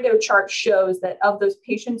this Pareto chart shows that of those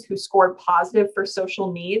patients who scored positive for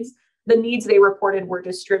social needs, the needs they reported were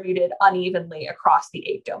distributed unevenly across the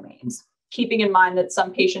 8 domains, keeping in mind that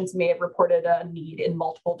some patients may have reported a need in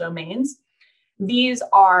multiple domains. These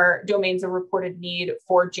are domains of reported need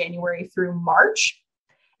for January through March.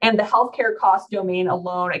 And the healthcare cost domain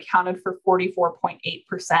alone accounted for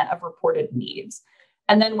 44.8% of reported needs.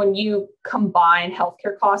 And then when you combine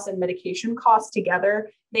healthcare costs and medication costs together,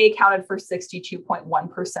 they accounted for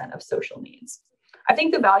 62.1% of social needs. I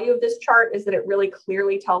think the value of this chart is that it really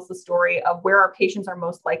clearly tells the story of where our patients are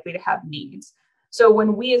most likely to have needs. So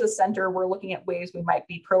when we as a center, we're looking at ways we might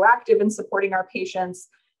be proactive in supporting our patients,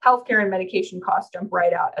 healthcare and medication costs jump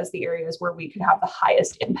right out as the areas where we could have the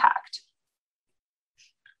highest impact.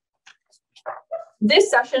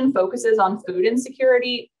 This session focuses on food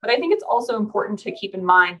insecurity, but I think it's also important to keep in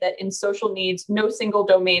mind that in social needs, no single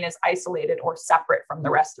domain is isolated or separate from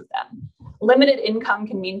the rest of them. Limited income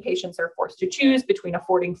can mean patients are forced to choose between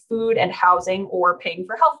affording food and housing or paying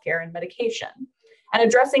for healthcare and medication. And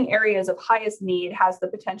addressing areas of highest need has the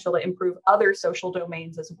potential to improve other social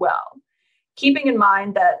domains as well. Keeping in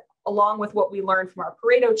mind that along with what we learned from our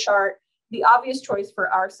Pareto chart, the obvious choice for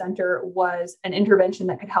our center was an intervention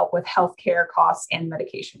that could help with healthcare costs and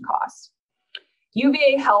medication costs.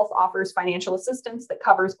 UVA Health offers financial assistance that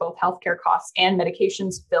covers both healthcare costs and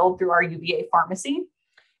medications billed through our UVA pharmacy.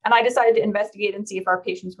 And I decided to investigate and see if our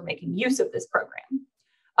patients were making use of this program.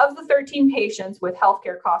 Of the 13 patients with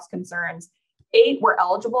healthcare cost concerns, 8 were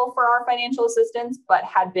eligible for our financial assistance, but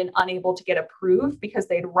had been unable to get approved because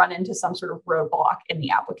they'd run into some sort of roadblock in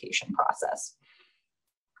the application process.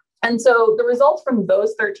 And so the results from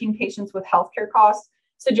those 13 patients with healthcare costs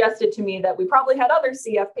suggested to me that we probably had other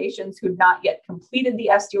CF patients who'd not yet completed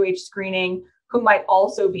the SDOH screening who might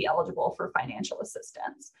also be eligible for financial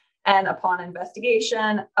assistance. And upon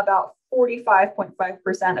investigation, about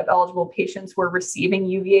 45.5% of eligible patients were receiving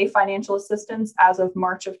UVA financial assistance as of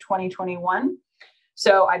March of 2021.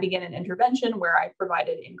 So I began an intervention where I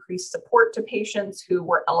provided increased support to patients who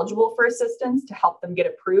were eligible for assistance to help them get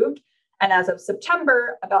approved. And as of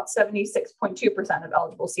September, about 76.2% of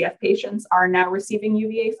eligible CF patients are now receiving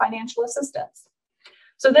UVA financial assistance.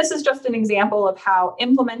 So this is just an example of how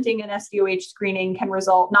implementing an SDOH screening can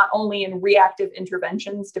result not only in reactive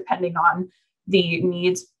interventions, depending on the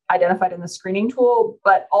needs identified in the screening tool,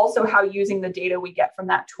 but also how using the data we get from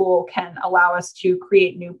that tool can allow us to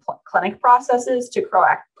create new clinic processes to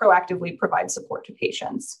proactively provide support to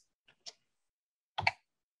patients.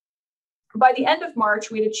 By the end of March,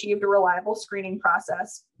 we'd achieved a reliable screening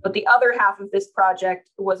process, but the other half of this project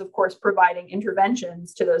was, of course, providing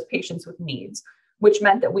interventions to those patients with needs, which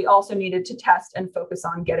meant that we also needed to test and focus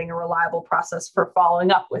on getting a reliable process for following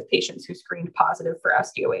up with patients who screened positive for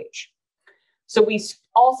SDOH. So we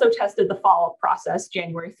also tested the follow-up process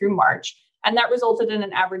January through March, and that resulted in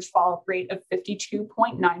an average follow-up rate of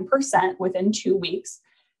 52.9% within 2 weeks.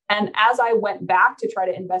 And as I went back to try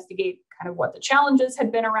to investigate kind of what the challenges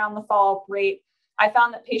had been around the follow-up rate, I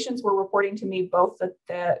found that patients were reporting to me both that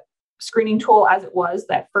the screening tool as it was,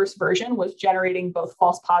 that first version, was generating both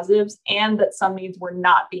false positives and that some needs were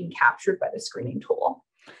not being captured by the screening tool.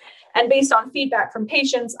 And based on feedback from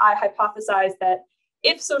patients, I hypothesized that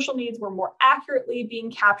if social needs were more accurately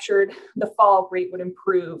being captured, the follow-up rate would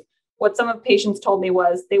improve. What some of the patients told me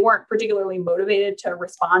was they weren't particularly motivated to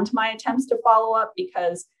respond to my attempts to follow up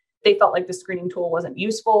because they felt like the screening tool wasn't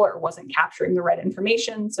useful or wasn't capturing the right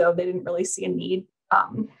information. So they didn't really see a need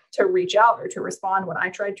to reach out or to respond when I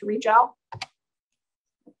tried to reach out.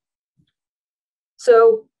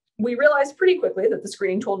 So we realized pretty quickly that the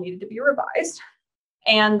screening tool needed to be revised.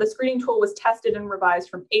 And the screening tool was tested and revised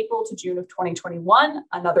from April to June of 2021,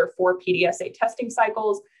 another 4 PDSA testing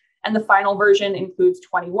cycles. And the final version includes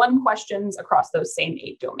 21 questions across those same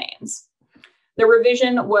 8 domains. The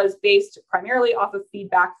revision was based primarily off of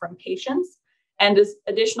feedback from patients. And as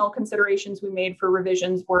additional considerations we made for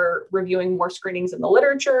revisions were reviewing more screenings in the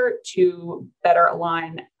literature to better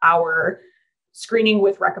align our screening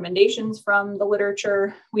with recommendations from the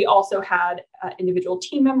literature. We also had individual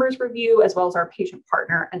team members review, as well as our patient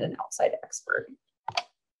partner and an outside expert.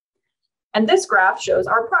 And this graph shows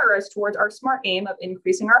our progress towards our SMART aim of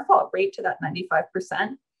increasing our follow-up rate to that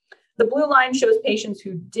 95%. The blue line shows patients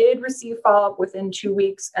who did receive follow-up within 2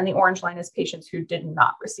 weeks, and the orange line is patients who did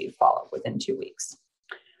not receive follow-up within 2 weeks.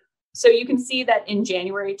 So you can see that in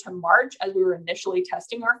January to March, as we were initially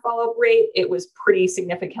testing our follow-up rate, it was pretty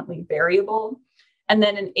significantly variable. And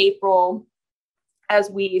then in April, as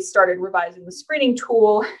we started revising the screening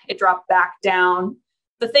tool, it dropped back down.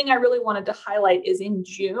 The thing I really wanted to highlight is in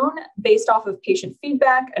June, based off of patient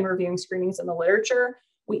feedback and reviewing screenings in the literature,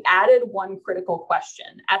 we added one critical question.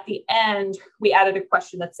 At the end, we added a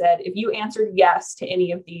question that said, if you answered yes to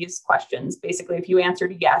any of these questions, basically if you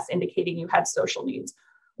answered yes, indicating you had social needs,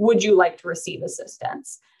 would you like to receive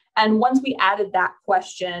assistance? And once we added that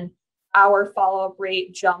question, our follow-up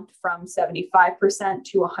rate jumped from 75%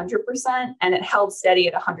 to 100%, and it held steady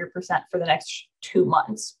at 100% for the next 2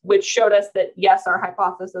 months, which showed us that, yes, our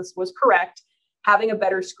hypothesis was correct. Having a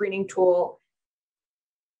better screening tool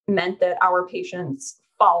meant that our patients'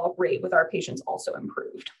 follow-up rate with our patients also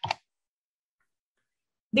improved.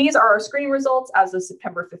 These are our screening results as of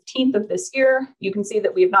September 15th of this year. You can see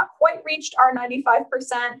that we have not quite reached our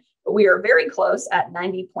 95%, but we are very close at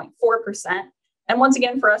 90.4%. And once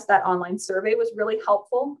again, for us, that online survey was really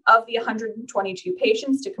helpful. Of the 122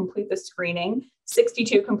 patients to complete the screening,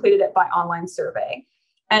 62 completed it by online survey.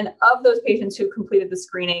 And of those patients who completed the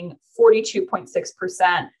screening,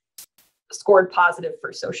 42.6% scored positive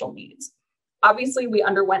for social needs. Obviously, we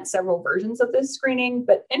underwent several versions of this screening,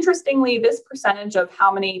 but interestingly, this percentage of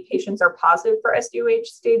how many patients are positive for SDOH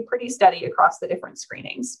stayed pretty steady across the different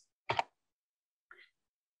screenings.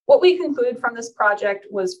 What we concluded from this project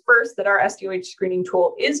was first that our SDOH screening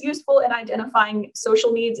tool is useful in identifying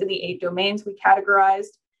social needs in the 8 domains we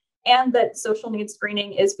categorized, and that social needs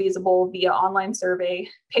screening is feasible via online survey,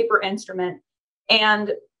 paper instrument,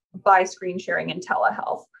 and by screen sharing and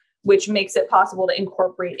telehealth, which makes it possible to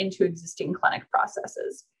incorporate into existing clinic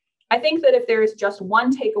processes. I think that if there is just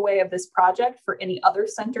one takeaway of this project for any other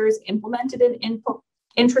centers interested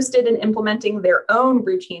in implementing their own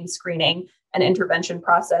routine screening and intervention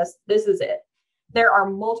process, this is it. There are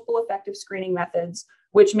multiple effective screening methods,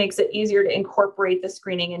 which makes it easier to incorporate the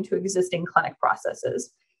screening into existing clinic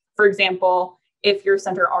processes. For example, if your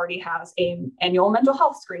center already has an annual mental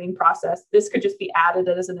health screening process, this could just be added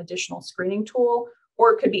as an additional screening tool,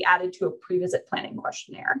 or it could be added to a pre-visit planning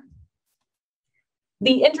questionnaire.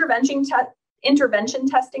 The intervention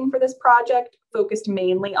testing for this project focused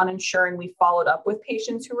mainly on ensuring we followed up with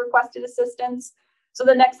patients who requested assistance. So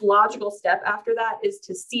the next logical step after that is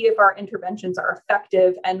to see if our interventions are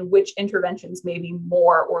effective and which interventions may be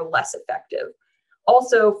more or less effective.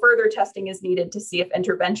 Also, further testing is needed to see if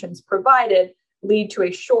interventions provided lead to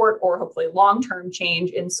a short or hopefully long-term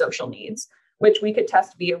change in social needs, which we could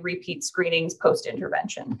test via repeat screenings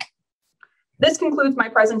post-intervention. This concludes my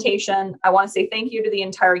presentation. I want to say thank you to the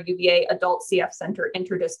entire UVA Adult CF Center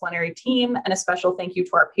interdisciplinary team, and a special thank you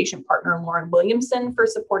to our patient partner, Lauren Williamson, for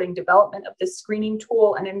supporting development of this screening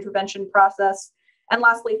tool and intervention process. And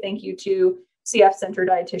lastly, thank you to CF Center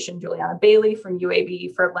dietitian Juliana Bailey from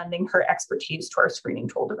UAB for lending her expertise to our screening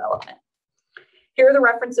tool development. Here are the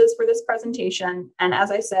references for this presentation. And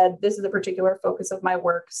as I said, this is a particular focus of my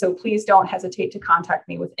work, so please don't hesitate to contact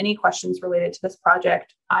me with any questions related to this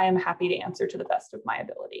project. I am happy to answer to the best of my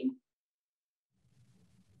ability.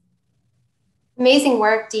 Amazing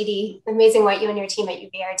work, Dee Dee. Amazing what you and your team at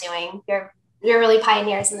UVA are doing. You're really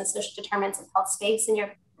pioneers in the social determinants of health space, and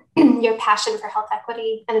your passion for health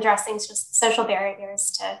equity and addressing just social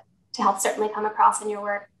barriers to health certainly come across in your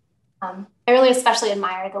work. I really especially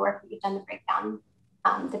admire the work that you've done to break down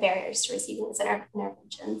the barriers to receiving these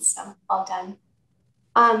interventions. So well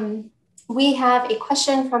done. We have a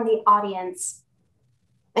question from the audience.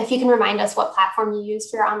 If you can remind us what platform you use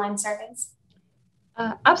for your online surveys.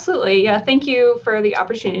 Absolutely. Yeah. Thank you for the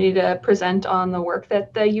opportunity to present on the work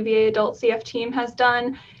that the UVA Adult CF team has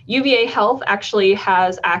done. UVA Health actually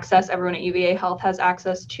has access, everyone at UVA Health has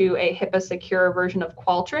access to a HIPAA secure version of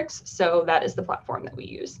Qualtrics. So that is the platform that we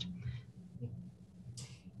used.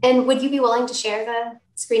 And would you be willing to share the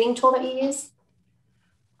screening tool that you use?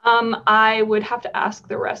 I would have to ask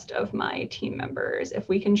the rest of my team members if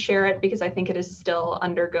we can share it, because I think it is still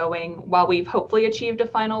undergoing. While we've hopefully achieved a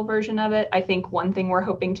final version of it, I think one thing we're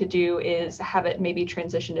hoping to do is have it maybe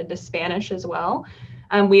transitioned into Spanish as well.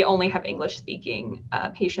 We only have English speaking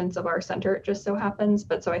patients of our center, it just so happens.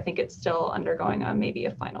 But so I think it's still undergoing maybe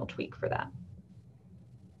a final tweak for that.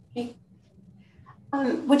 Okay.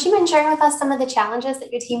 Would you mind sharing with us some of the challenges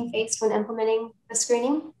that your team faced when implementing the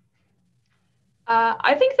screening?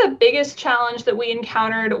 I think the biggest challenge that we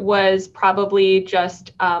encountered was probably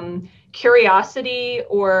just curiosity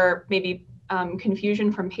or maybe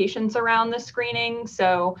confusion from patients around the screening.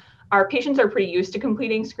 So our patients are pretty used to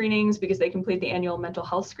completing screenings because they complete the annual mental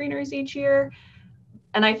health screeners each year.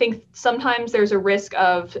 And I think sometimes there's a risk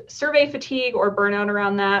of survey fatigue or burnout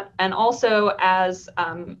around that. And also, as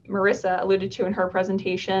Marissa alluded to in her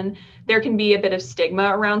presentation, there can be a bit of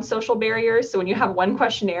stigma around social barriers. So when you have one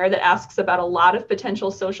questionnaire that asks about a lot of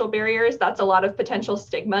potential social barriers, that's a lot of potential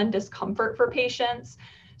stigma and discomfort for patients.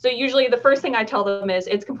 So usually the first thing I tell them is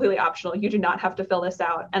it's completely optional. You do not have to fill this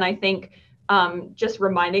out. And I think just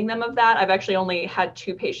reminding them of that. I've actually only had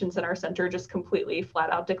 2 patients in our center just completely flat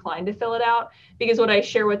out decline to fill it out, because what I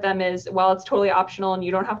share with them is, while it's totally optional and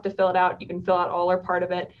you don't have to fill it out, you can fill out all or part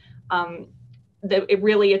of it.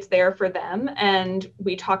 It's there for them. And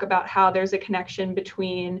we talk about how there's a connection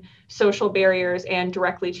between social barriers and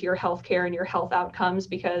directly to your healthcare and your health outcomes,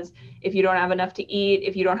 because if you don't have enough to eat,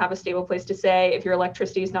 if you don't have a stable place to stay, if your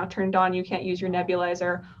electricity is not turned on, you can't use your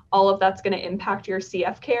nebulizer, all of that's going to impact your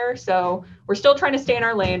CF care. So we're still trying to stay in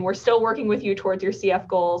our lane. We're still working with you towards your CF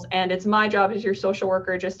goals. And it's my job as your social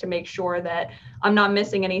worker just to make sure that I'm not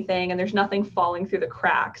missing anything and there's nothing falling through the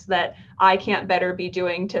cracks that I can't better be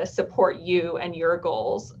doing to support you and your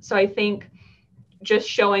goals. So I think just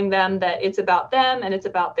showing them that it's about them and it's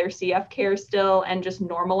about their CF care still, and just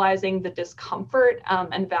normalizing the discomfort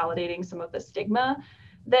and validating some of the stigma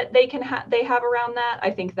that they have around that,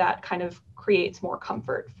 I think that kind of creates more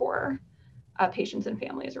comfort for patients and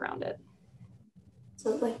families around it.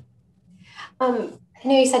 Absolutely. I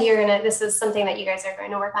know you said this is something that you guys are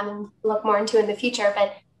going to work on and look more into in the future,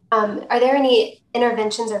 but are there any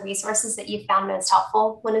interventions or resources that you found most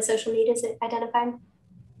helpful when a social need is identified?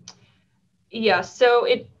 Yeah, so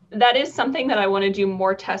that is something that I want to do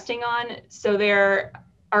more testing on. So there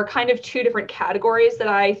are kind of 2 different categories that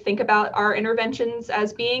I think about our interventions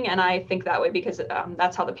as being, and I think that way because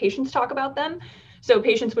that's how the patients talk about them. So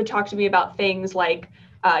patients would talk to me about things like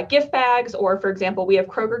gift bags, or for example, we have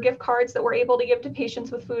Kroger gift cards that we're able to give to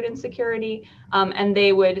patients with food insecurity, and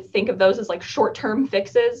they would think of those as like short-term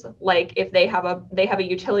fixes. Like if they have a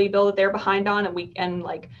utility bill that they're behind on, and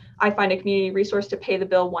I find a community resource to pay the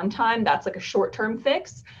bill one time, that's like a short-term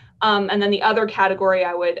fix. And then the other category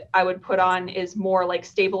I would put on is more like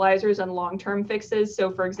stabilizers and long-term fixes.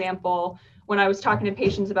 So for example, when I was talking to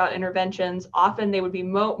patients about interventions, often they would be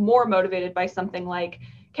more motivated by something like,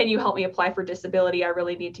 can you help me apply for disability? I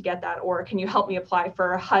really need to get that. Or can you help me apply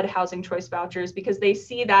for HUD housing choice vouchers? Because they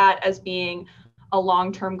see that as being a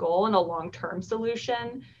long-term goal and a long-term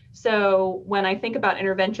solution. So when I think about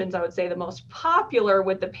interventions, I would say the most popular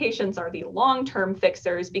with the patients are the long-term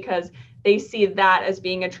fixers, because they see that as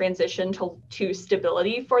being a transition to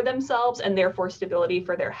stability for themselves and therefore stability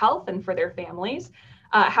for their health and for their families.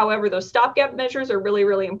 However, those stopgap measures are really,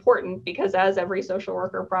 really important, because as every social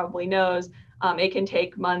worker probably knows, it can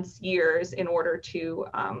take months, years in order to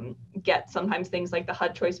get sometimes things like the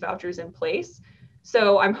HUD choice vouchers in place.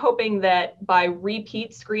 So I'm hoping that by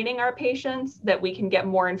repeat screening our patients, that we can get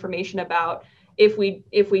more information about if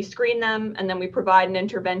we screen them and then we provide an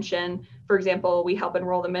intervention. For example, we help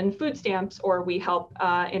enroll them in food stamps, or we help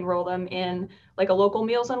enroll them in like a local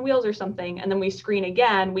Meals on Wheels or something, and then we screen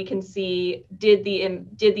again, we can see did the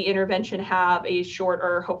intervention have a short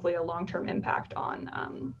or hopefully a long-term impact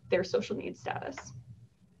on their social needs status.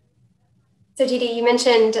 So Dee Dee, you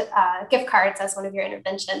mentioned gift cards as one of your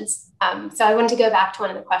interventions. So I wanted to go back to one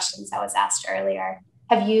of the questions that was asked earlier.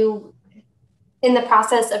 Have you, in the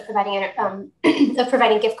process of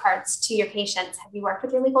providing gift cards to your patients, have you worked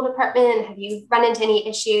with your legal department? Have you run into any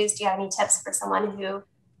issues? Do you have any tips for someone who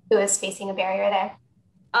is facing a barrier there?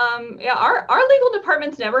 Yeah, our legal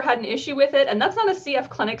department's never had an issue with it, and that's not a CF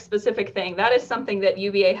clinic specific thing. That is something that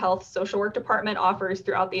UVA Health social work department offers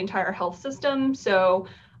throughout the entire health system. So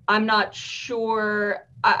I'm not sure.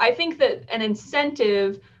 I think that an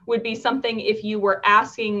incentive would be something if you were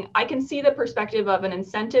asking. I can see the perspective of an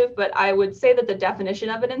incentive, but I would say that the definition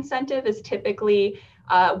of an incentive is typically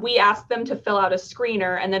we ask them to fill out a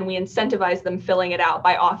screener and then we incentivize them filling it out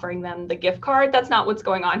by offering them the gift card. That's not what's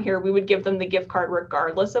going on here. We would give them the gift card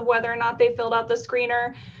regardless of whether or not they filled out the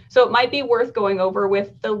screener. So it might be worth going over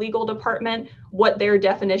with the legal department what their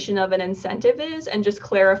definition of an incentive is and just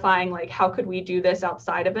clarifying like how could we do this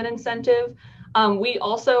outside of an incentive. We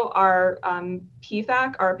also, our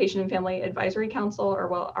PFAC, our Patient and Family Advisory Council, or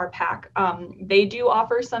well, our PAC, they do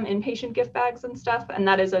offer some inpatient gift bags and stuff. And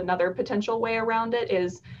that is another potential way around it,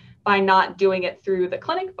 is by not doing it through the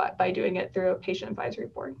clinic, but by doing it through a patient advisory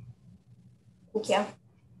board. Thank you.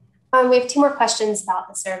 We have 2 more questions about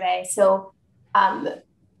the survey. So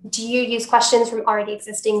do you use questions from already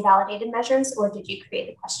existing validated measures, or did you create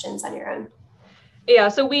the questions on your own? Yeah,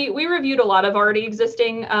 so we reviewed a lot of already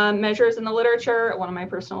existing measures in the literature. One of my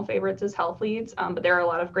personal favorites is Health Leads, but there are a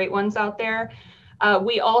lot of great ones out there.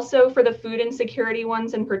 We also, for the food insecurity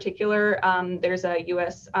ones in particular, there's a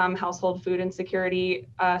U.S. household food insecurity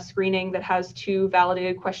screening that has 2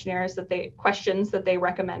 validated questions that they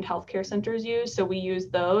recommend healthcare centers use. So we use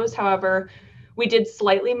those. However, we did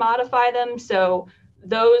slightly modify them. So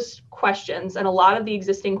those questions, and a lot of the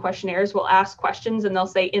existing questionnaires will ask questions and they'll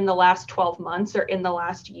say in the last 12 months or in the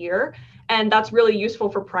last year. And that's really useful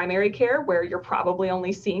for primary care, where you're probably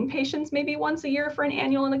only seeing patients maybe once a year for an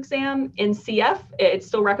annual exam. In CF, it's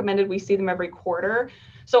still recommended we see them every quarter.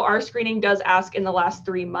 So our screening does ask in the last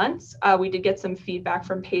 3 months. We did get some feedback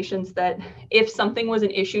from patients that if something was an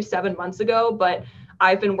issue 7 months ago, but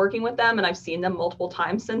I've been working with them and I've seen them multiple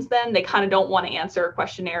times since then, they kind of don't want to answer a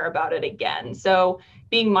questionnaire about it again. So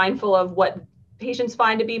being mindful of what patients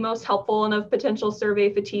find to be most helpful and of potential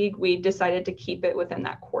survey fatigue, we decided to keep it within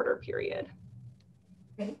that quarter period.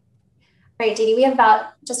 Great. All right, Dee Dee, we have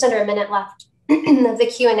about just under a minute left of the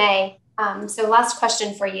Q&A. So last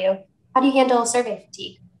question for you. How do you handle survey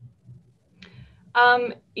fatigue?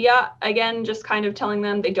 Yeah, again, just kind of telling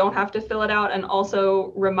them they don't have to fill it out, and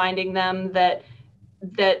also reminding them that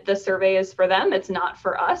the survey is for them, it's not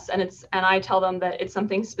for us. And I tell them that it's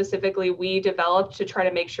something specifically we developed to try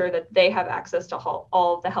to make sure that they have access to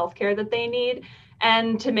all of the healthcare that they need,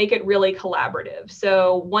 and to make it really collaborative.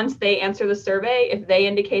 So once they answer the survey, if they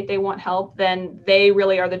indicate they want help, then they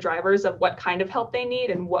really are the drivers of what kind of help they need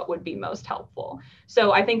and what would be most helpful.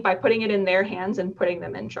 So I think by putting it in their hands and putting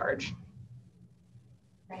them in charge.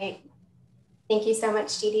 Right. Thank you so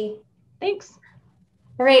much, Dee Dee. Thanks.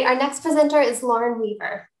 All right, our next presenter is Lauren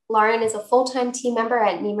Weaver. Lauren is a full-time team member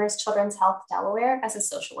at Nemours Children's Health Delaware as a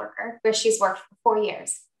social worker, where she's worked for 4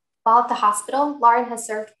 years. While at the hospital, Lauren has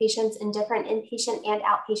served patients in different inpatient and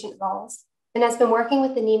outpatient roles and has been working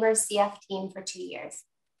with the Nemours CF team for 2 years.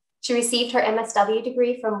 She received her MSW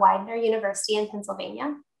degree from Widener University in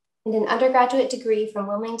Pennsylvania and an undergraduate degree from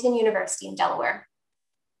Wilmington University in Delaware.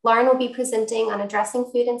 Lauren will be presenting on addressing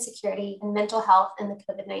food insecurity and mental health in the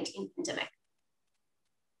COVID-19 pandemic.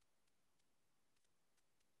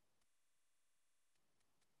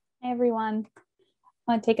 Hi, everyone.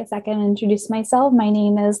 I want to take a second and introduce myself. My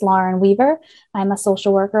name is Lauren Weaver. I'm a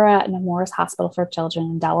social worker at Nemours Hospital for Children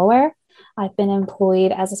in Delaware. I've been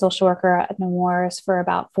employed as a social worker at Nemours for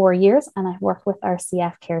about 4 years, and I've worked with our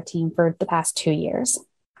CF care team for the past 2 years.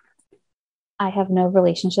 I have no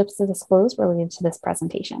relationships to disclose related to this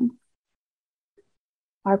presentation.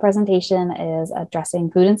 Our presentation is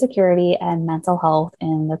addressing food insecurity and mental health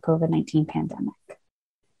in the COVID-19 pandemic.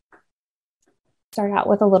 Start out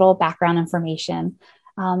with a little background information.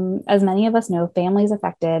 As many of us know, families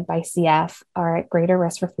affected by CF are at greater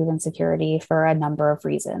risk for food insecurity for a number of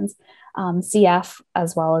reasons. CF,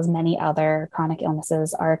 as well as many other chronic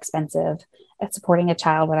illnesses, are expensive, and supporting a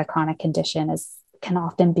child with a chronic condition can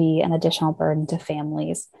often be an additional burden to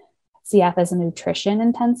families. CF is a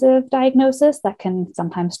nutrition-intensive diagnosis that can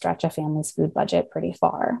sometimes stretch a family's food budget pretty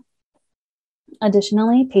far.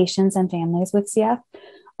 Additionally, patients and families with CF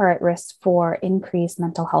are at risk for increased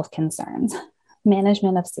mental health concerns.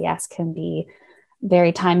 Management of CF can be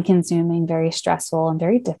very time-consuming, very stressful, and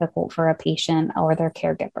very difficult for a patient or their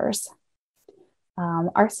caregivers.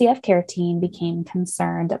 Our CF care team became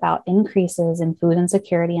concerned about increases in food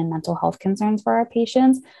insecurity and mental health concerns for our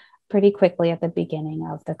patients pretty quickly at the beginning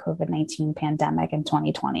of the COVID-19 pandemic in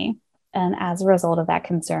 2020. And as a result of that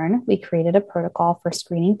concern, we created a protocol for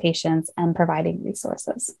screening patients and providing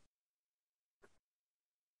resources.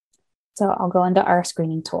 So I'll go into our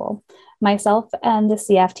screening tool. Myself and the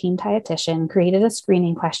CF team dietitian created a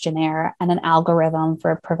screening questionnaire and an algorithm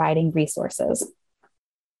for providing resources.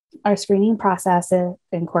 Our screening process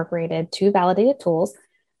incorporated 2 validated tools,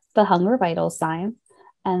 the Hunger Vitals sign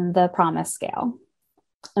and the Promise scale.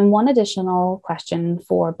 And one additional question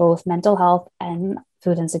for both mental health and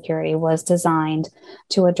food insecurity was designed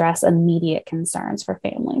to address immediate concerns for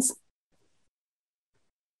families.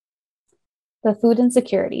 The food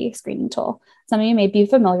insecurity screening tool. Some of you may be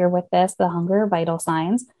familiar with this, the Hunger Vital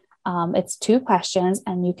Signs. It's 2 questions,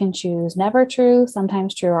 and you can choose never true,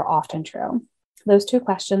 sometimes true, or often true. Those 2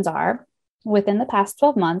 questions are, within the past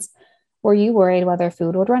 12 months, Were you worried whether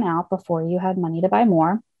food would run out before you had money to buy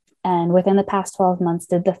more? And within the past 12 months,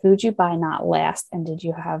 did the food you buy not last? And did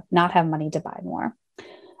you not have money to buy more?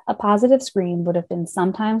 A positive screen would have been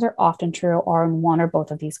sometimes or often true or in one or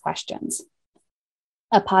both of these questions.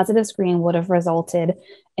 A positive screen would have resulted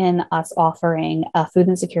in us offering a food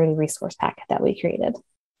insecurity resource packet that we created.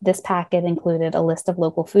 This packet included a list of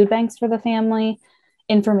local food banks for the family,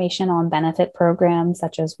 information on benefit programs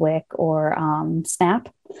such as WIC or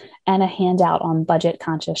SNAP, and a handout on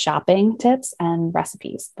budget-conscious shopping tips and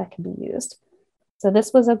recipes that can be used. So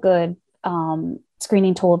this was a good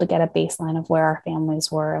screening tool to get a baseline of where our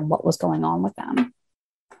families were and what was going on with them.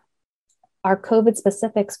 Our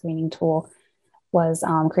COVID-specific screening tool was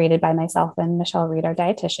created by myself and Michelle Reed, our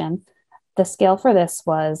dietitian. The scale for this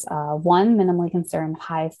was 1, minimally concerned,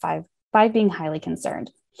 5 being highly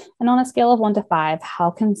concerned. And on a scale of 1 to 5, how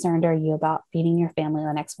concerned are you about feeding your family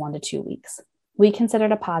the next 1 to 2 weeks? We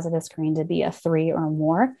considered a positive screen to be a 3 or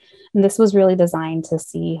more. And this was really designed to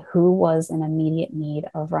see who was in immediate need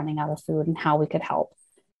of running out of food and how we could help.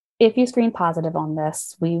 If you screened positive on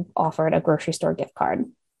this, we offered a grocery store gift card.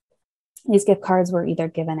 These gift cards were either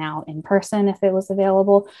given out in person if it was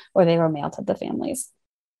available, or they were mailed to the families.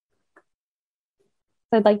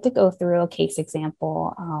 So I'd like to go through a case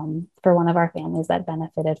example for one of our families that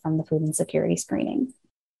benefited from the food insecurity screening.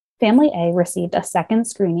 Family A received a second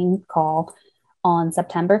screening call on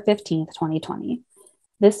September 15th, 2020.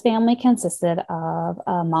 This family consisted of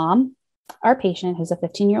a mom, our patient, who's a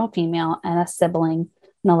 15-year-old female, and a sibling,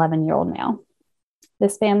 an 11-year-old male.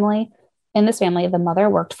 In this family, the mother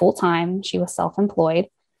worked full-time. She was self-employed.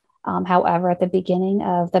 However, at the beginning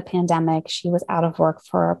of the pandemic, she was out of work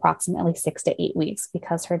for approximately 6 to 8 weeks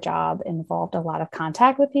because her job involved a lot of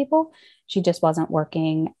contact with people. She just wasn't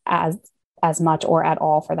working as much or at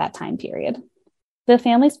all for that time period. The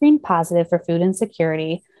family screened positive for food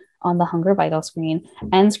insecurity on the Hunger Vital screen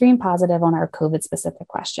and screened positive on our COVID-specific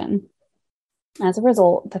question. As a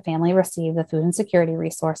result, the family received the food insecurity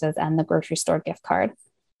resources and the grocery store gift card.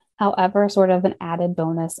 However, sort of an added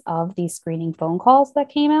bonus of these screening phone calls that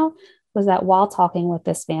came out was that while talking with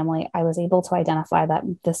this family, I was able to identify that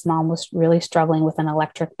this mom was really struggling with an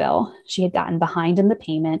electric bill. She had gotten behind in the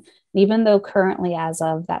payment. Even though currently, as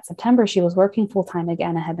of that September, she was working full-time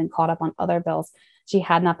again and had been caught up on other bills, she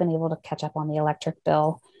had not been able to catch up on the electric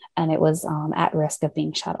bill, and it was at risk of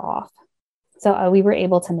being shut off. So we were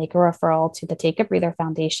able to make a referral to the Take a Breather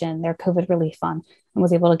Foundation, their COVID relief fund, and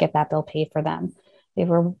was able to get that bill paid for them. They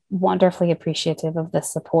were wonderfully appreciative of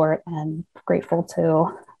this support and grateful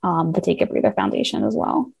to the Take a Breather Foundation as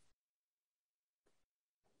well.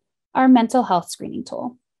 Our mental health screening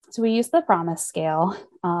tool. So we used the PROMIS scale,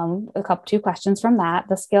 2 questions from that.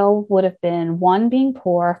 The scale would have been 1 being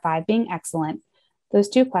poor, 5 being excellent. Those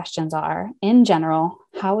 2 questions are, in general,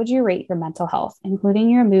 how would you rate your mental health, including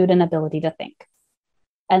your mood and ability to think?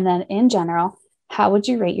 And then in general, how would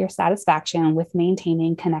you rate your satisfaction with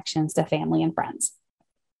maintaining connections to family and friends?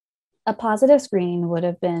 A positive screen would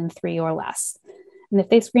have been 3 or less. And if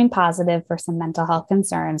they screened positive for some mental health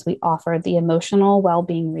concerns, we offered the emotional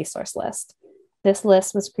well-being resource list. This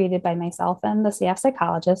list was created by myself and the CF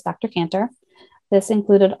psychologist, Dr. Cantor. This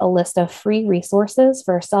included a list of free resources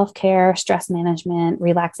for self-care, stress management,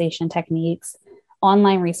 relaxation techniques,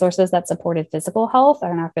 online resources that supported physical health,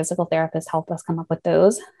 and our physical therapists helped us come up with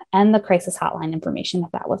those, and the crisis hotline information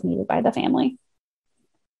if that was needed by the family.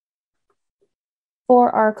 For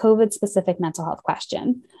our COVID-specific mental health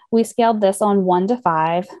question, we scaled this on 1 to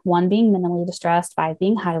 5, 1 being minimally distressed, 5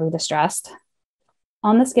 being highly distressed.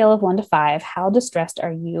 On the scale of 1 to 5, how distressed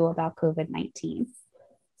are you about COVID-19?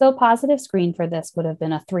 So a positive screen for this would have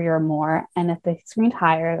been a 3 or more, and if they screened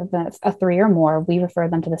higher than a 3 or more, we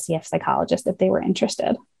referred them to the CF psychologist if they were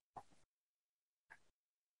interested.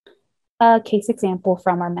 A case example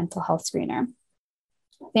from our mental health screener.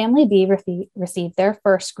 Family B received their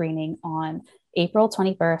first screening on April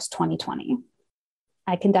 21st, 2020.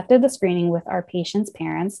 I conducted the screening with our patient's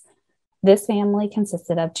parents. This family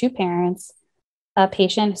consisted of 2 parents, a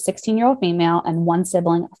patient, 16-year-old female, and 1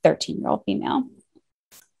 sibling, a 13-year-old female.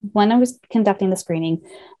 When I was conducting the screening,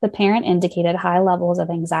 the parent indicated high levels of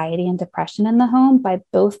anxiety and depression in the home by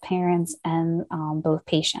both parents and both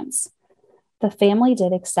patients. The family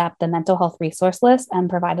did accept the mental health resource list and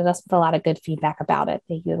provided us with a lot of good feedback about it.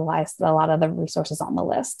 They utilized a lot of the resources on the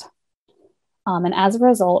list. And as a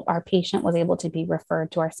result, our patient was able to be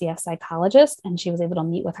referred to our CF psychologist, and she was able to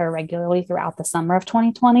meet with her regularly throughout the summer of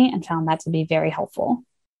 2020 and found that to be very helpful.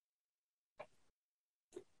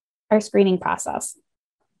 Our screening process.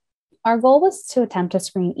 Our goal was to attempt to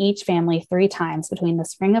screen each family 3 times between the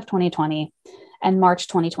spring of 2020 and March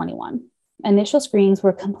 2021. Initial screenings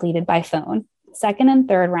were completed by phone. Second and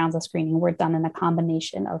third rounds of screening were done in a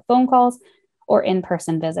combination of phone calls or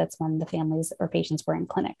in-person visits when the families or patients were in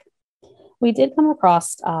clinic. We did come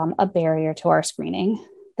across a barrier to our screening.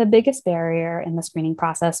 The biggest barrier in the screening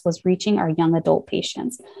process was reaching our young adult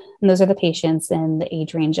patients. And those are the patients in the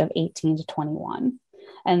age range of 18 to 21.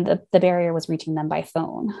 And the barrier was reaching them by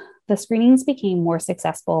phone. The screenings became more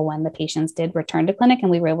successful when the patients did return to clinic and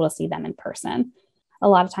we were able to see them in person. A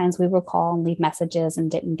lot of times we would call and leave messages and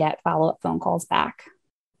didn't get follow-up phone calls back.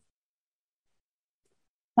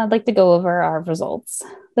 I'd like to go over our results.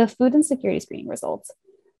 The food insecurity screening results.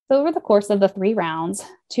 So over the course of the 3 rounds,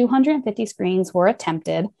 250 screenings were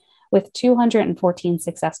attempted with 214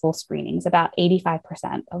 successful screenings, about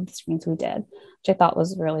 85% of the screenings we did, which I thought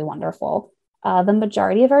was really wonderful. The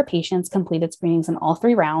majority of our patients completed screenings in all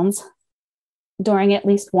 3 rounds. During at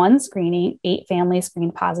least one screening, 8 families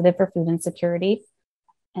screened positive for food insecurity,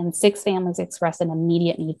 and 6 families expressed an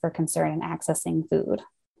immediate need for concern in accessing food.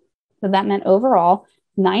 So that meant overall,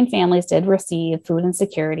 9 families did receive food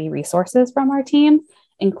insecurity resources from our team,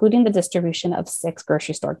 including the distribution of 6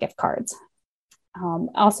 grocery store gift cards.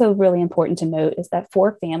 Also really important to note is that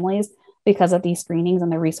 4 families, because of these screenings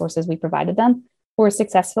and the resources we provided them, were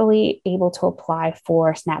successfully able to apply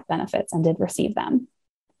for SNAP benefits and did receive them.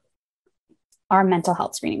 Our mental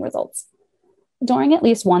health screening results. During at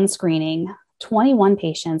least one screening, 21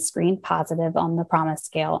 patients screened positive on the PROMIS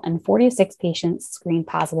scale and 46 patients screened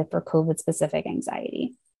positive for COVID-specific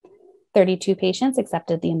anxiety. 32 patients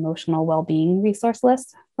accepted the emotional well-being resource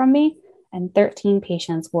list from me, and 13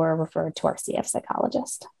 patients were referred to our CF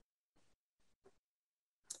psychologist.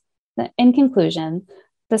 In conclusion,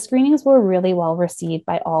 the screenings were really well received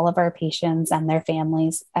by all of our patients and their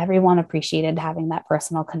families. Everyone appreciated having that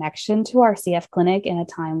personal connection to our CF clinic in a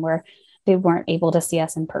time where they weren't able to see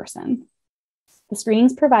us in person. The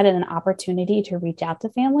screenings provided an opportunity to reach out to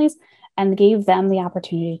families and gave them the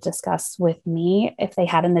opportunity to discuss with me if they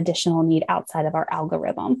had an additional need outside of our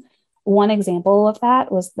algorithm. One example of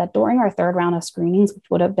that was that during our 3rd round of screenings, which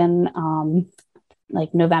would have been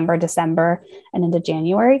like November, December, and into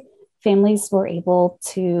January, families were able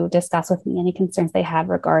to discuss with me any concerns they had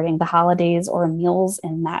regarding the holidays or meals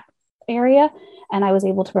in that area, and I was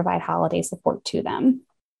able to provide holiday support to them.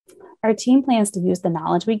 Our team plans to use the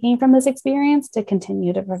knowledge we gained from this experience to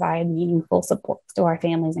continue to provide meaningful support to our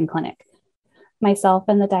families in clinic. Myself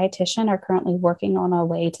and the dietitian are currently working on a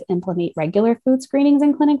way to implement regular food screenings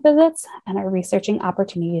and clinic visits and are researching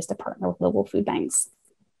opportunities to partner with local food banks.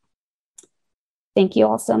 Thank you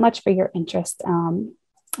all so much for your interest and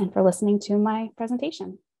for listening to my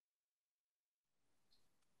presentation.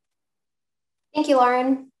 Thank you,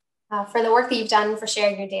 Lauren, for the work that you've done for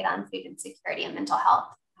sharing your data on food insecurity and mental health.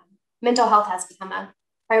 Mental health has become a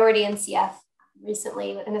priority in CF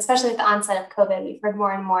recently, and especially with the onset of COVID, we've heard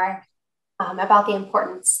more and more about the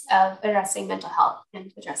importance of addressing mental health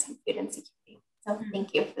and addressing food insecurity. So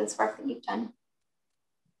thank you for this work that you've done.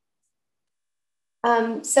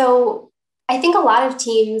 So I think a lot of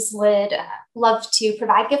teams would love to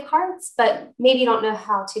provide gift cards, but maybe don't know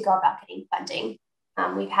how to go about getting funding.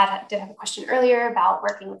 We did have a question earlier about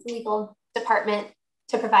working with the legal department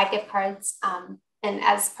to provide gift cards. And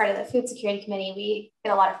as part of the Food Security Committee, we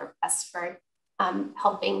get a lot of requests for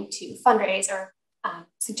helping to fundraise or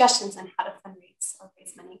suggestions on how to fundraise or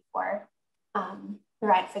raise money for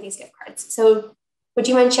provide for these gift cards. So would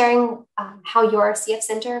you mind sharing how your CF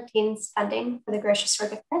Center obtains funding for the grocery store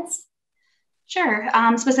gift cards? Sure.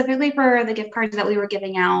 Specifically for the gift cards that we were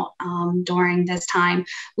giving out during this time,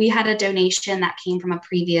 we had a donation that came from a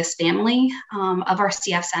previous family of our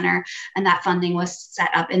CF Center, and that funding was set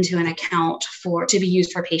up into an account to be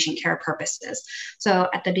used for patient care purposes. So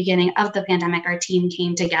at the beginning of the pandemic, our team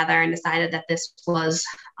came together and decided that this was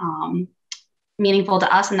meaningful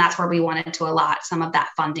to us, and that's where we wanted to allot some of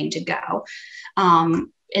that funding to go.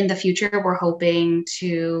 In the future, we're hoping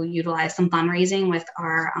to utilize some fundraising with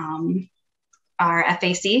our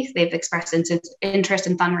FAC. They've expressed interest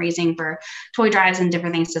in fundraising for toy drives and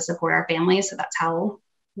different things to support our families. So that's how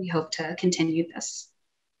we hope to continue this.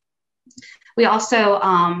 We also,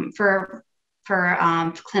 for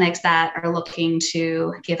clinics that are looking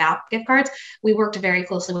to give out gift cards, we worked very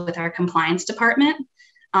closely with our compliance department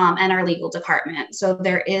and our legal department. So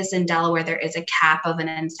there is in Delaware, there is a cap of an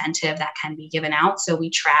incentive that can be given out. So we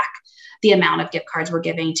track the amount of gift cards we're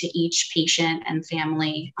giving to each patient and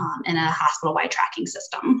family in a hospital-wide tracking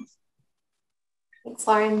system. Thanks,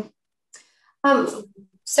 Lauren.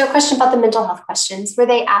 So a question about the mental health questions. Were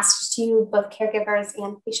they asked to both caregivers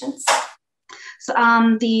and patients? So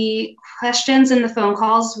the questions in the phone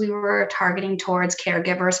calls, we were targeting towards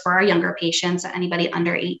caregivers for our younger patients, anybody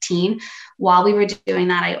under 18. While we were doing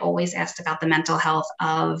that, I always asked about the mental health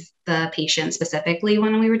of the patient specifically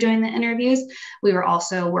when we were doing the interviews. We were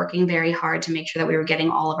also working very hard to make sure that we were getting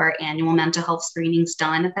all of our annual mental health screenings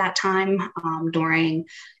done at that time during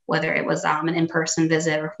whether it was an in-person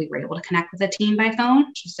visit or if we were able to connect with the team by phone.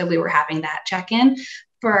 So we were having that check-in.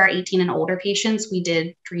 For our 18 and older patients, we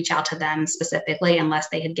did reach out to them specifically unless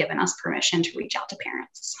they had given us permission to reach out to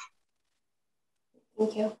parents.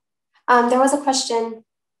 Thank you. There was a question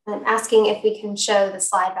asking if we can show the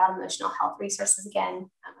slide about emotional health resources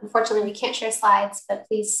again. Unfortunately, we can't share slides, but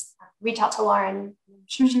please reach out to Lauren. I'm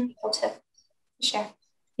sure she'll be able to share.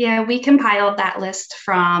 Yeah, we compiled that list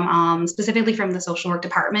from specifically from the social work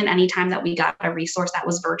department. Anytime that we got a resource that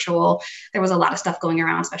was virtual, there was a lot of stuff going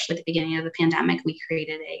around, especially at the beginning of the pandemic. We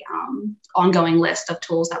created a ongoing list of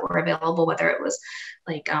tools that were available, whether it was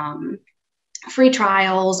like free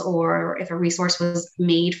trials or if a resource was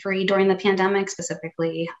made free during the pandemic,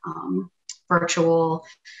 specifically virtual,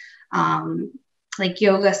 like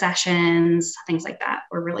yoga sessions, things like that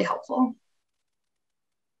were really helpful.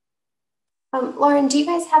 Lauren, do you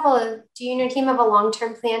and your team have a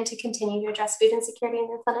long-term plan to continue to address food insecurity in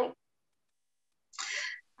your clinic?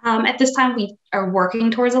 At this time, we are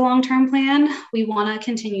working towards a long-term plan. We want to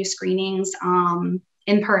continue screenings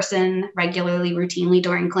in person regularly, routinely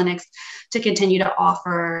during clinics to continue to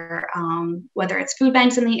offer, whether it's food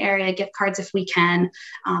banks in the area, gift cards if we can.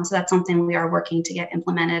 So that's something we are working to get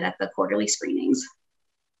implemented at the quarterly screenings.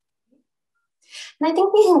 And I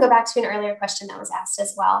think we can go back to an earlier question that was asked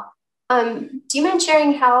as well. Do you mind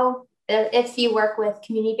sharing how, if you work with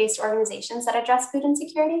community-based organizations that address food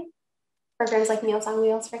insecurity? Programs like Meals on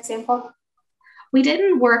Wheels, for example? We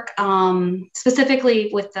didn't work specifically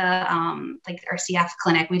with the like our CF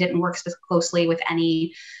clinic. We didn't work closely with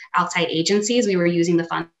any outside agencies. We were using the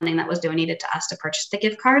funding that was donated to us to purchase the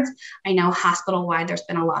gift cards. I know hospital-wide, there's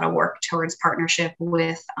been a lot of work towards partnership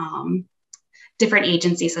with different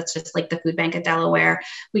agencies, such as like the Food Bank of Delaware.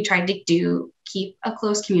 We tried to keep a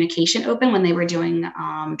close communication open when they were doing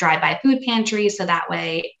drive-by food pantries, so that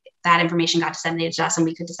way that information got disseminated to us and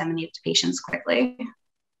we could disseminate it to patients quickly.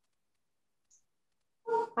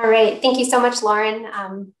 All right, thank you so much,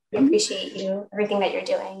 Lauren. We appreciate everything that you're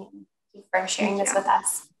doing. Thank you for sharing this with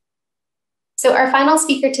us. So our final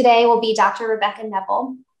speaker today will be Dr. Rebecca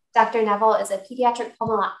Neville. Dr. Neville is a pediatric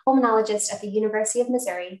pulmonologist at the University of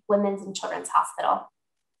Missouri Women's and Children's Hospital.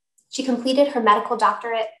 She completed her medical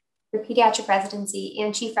doctorate, her pediatric residency,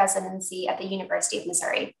 and chief residency at the University of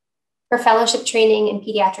Missouri. Her fellowship training in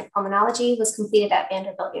pediatric pulmonology was completed at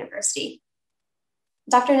Vanderbilt University.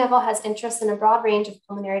 Dr. Neville has interests in a broad range of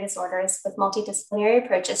pulmonary disorders with multidisciplinary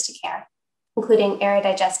approaches to care, including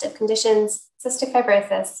aerodigestive conditions, cystic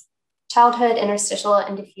fibrosis, childhood interstitial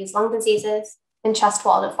and diffuse lung diseases, and chest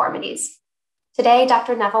wall deformities. Today,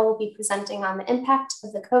 Dr. Neville will be presenting on the impact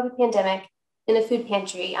of the COVID pandemic in a food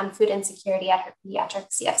pantry on food insecurity at her pediatric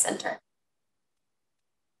CF center.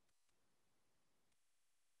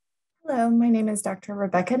 Hello, my name is Dr.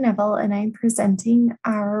 Rebecca Neville, and I'm presenting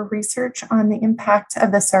our research on the impact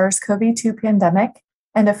of the SARS-CoV-2 pandemic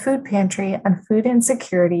and a food pantry on food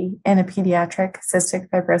insecurity in a pediatric cystic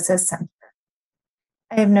fibrosis center.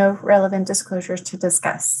 I have no relevant disclosures to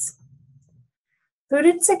discuss. Food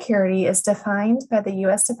insecurity is defined by the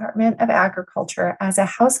U.S. Department of Agriculture as a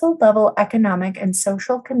household-level economic and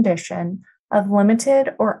social condition of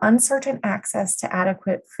limited or uncertain access to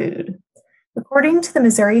adequate food. According to the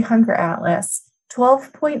Missouri Hunger Atlas,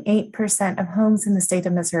 12.8% of homes in the state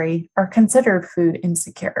of Missouri are considered food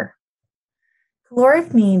insecure.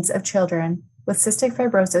 Caloric needs of children with cystic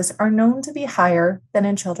fibrosis are known to be higher than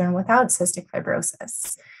in children without cystic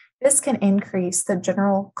fibrosis. This can increase the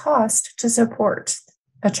general cost to support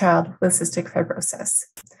a child with cystic fibrosis.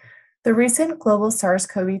 The recent global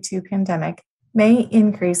SARS-CoV-2 pandemic may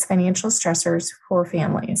increase financial stressors for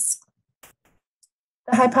families.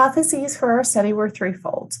 The hypotheses for our study were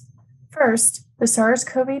threefold. First, the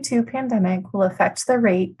SARS-CoV-2 pandemic will affect the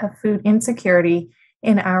rate of food insecurity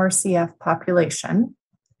in our CF population.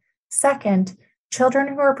 Second, children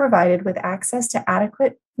who are provided with access to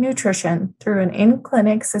adequate nutrition through an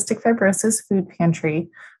in-clinic cystic fibrosis food pantry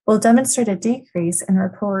will demonstrate a decrease in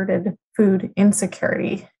reported food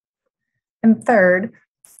insecurity. And third,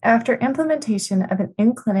 after implementation of an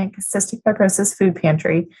in-clinic cystic fibrosis food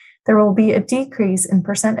pantry, there will be a decrease in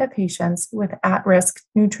percent of patients with at-risk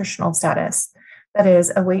nutritional status, that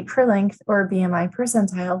is, a weight for length or BMI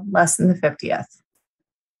percentile less than the 50th.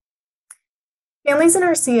 Families in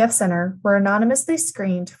our CF center were anonymously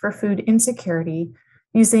screened for food insecurity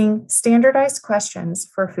using standardized questions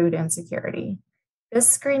for food insecurity. This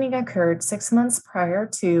screening occurred 6 months prior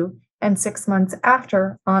to and 6 months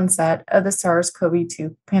after onset of the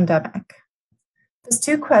SARS-CoV-2 pandemic. This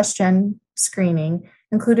two-question screening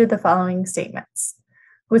included the following statements.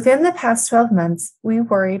 Within the past 12 months, we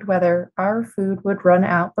worried whether our food would run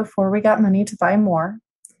out before we got money to buy more.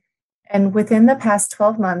 And within the past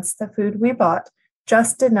 12 months, the food we bought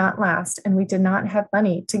just did not last and we did not have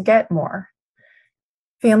money to get more.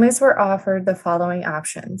 Families were offered the following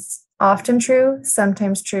options: often true,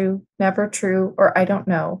 sometimes true, never true, or I don't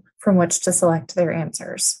know, from which to select their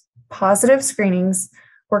answers. Positive screenings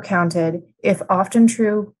were counted if often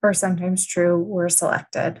true or sometimes true were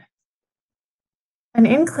selected. An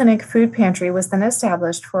in-clinic food pantry was then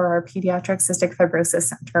established for our Pediatric Cystic Fibrosis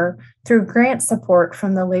Center through grant support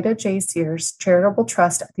from the Leda J. Sears Charitable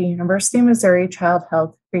Trust at the University of Missouri Child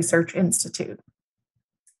Health Research Institute.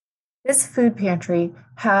 This food pantry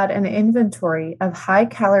had an inventory of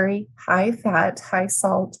high-calorie, high-fat,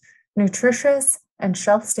 high-salt, nutritious, and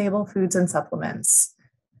shelf-stable foods and supplements.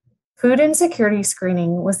 Food insecurity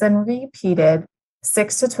screening was then repeated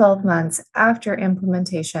 6 to 12 months after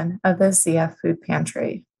implementation of the CF food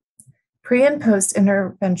pantry. Pre- and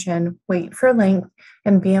post-intervention weight for length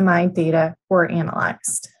and BMI data were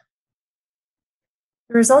analyzed.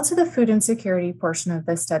 The results of the food insecurity portion of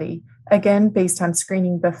this study, again based on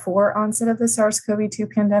screening before onset of the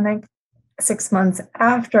SARS-CoV-2 pandemic, 6 months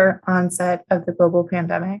after onset of the global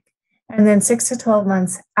pandemic, and then 6 to 12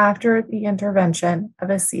 months after the intervention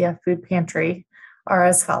of a CF food pantry, are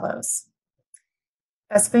as follows.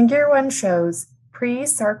 As figure 1 shows,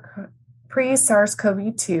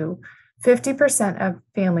 pre-SARS-CoV-2, 50% of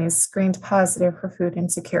families screened positive for food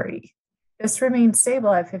insecurity. This remained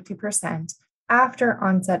stable at 50% after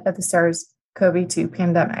onset of the SARS-CoV-2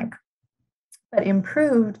 pandemic, but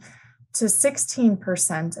improved to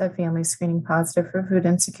 16% of families screening positive for food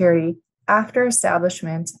insecurity after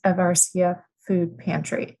establishment of our CF food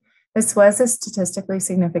pantry. This was a statistically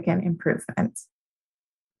significant improvement.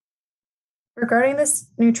 Regarding this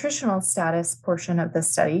nutritional status portion of the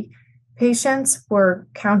study, patients were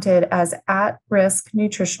counted as at-risk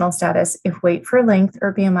nutritional status if weight for length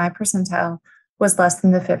or BMI percentile was less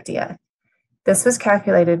than the 50th. This was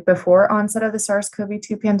calculated before onset of the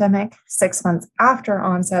SARS-CoV-2 pandemic, 6 months after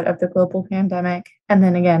onset of the global pandemic, and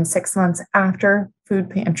then again 6 months after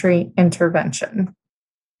food pantry intervention.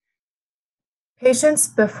 Patients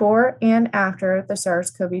before and after the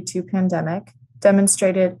SARS-CoV-2 pandemic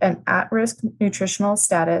demonstrated an at-risk nutritional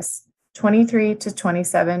status 23 to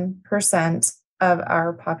 27% of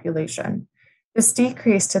our population. This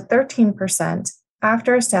decreased to 13%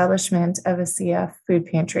 after establishment of a CF food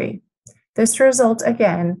pantry. This result,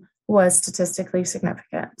 again, was statistically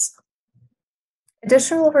significant.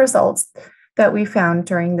 Additional results that we found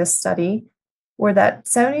during this study were that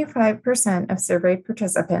 75% of surveyed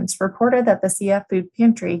participants reported that the CF food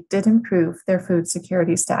pantry did improve their food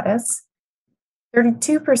security status.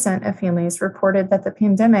 32% of families reported that the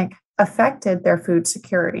pandemic affected their food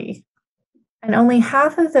security. And only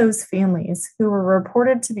half of those families who were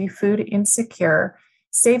reported to be food insecure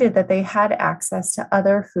stated that they had access to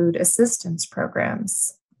other food assistance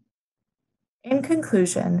programs. In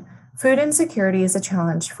conclusion, food insecurity is a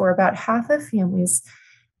challenge for about half of families,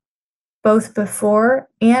 both before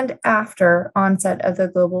and after onset of the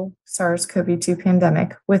global SARS-CoV-2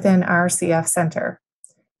 pandemic within our CF center.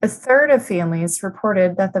 A third of families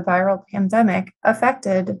reported that the viral pandemic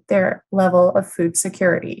affected their level of food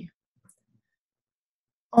security.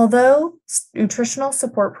 Although nutritional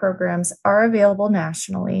support programs are available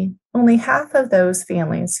nationally, only half of those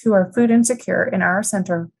families who are food insecure in our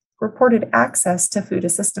center reported access to food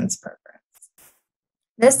assistance programs.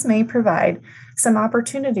 This may provide some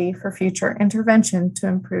opportunity for future intervention to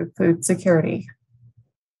improve food security.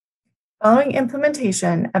 Following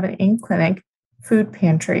implementation of an in-clinic food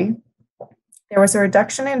pantry, there was a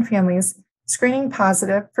reduction in families screening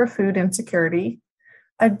positive for food insecurity,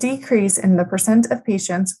 a decrease in the percent of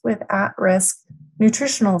patients with at-risk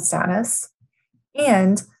nutritional status,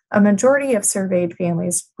 and a majority of surveyed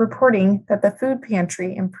families reporting that the food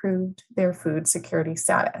pantry improved their food security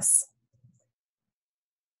status.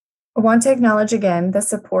 I want to acknowledge again the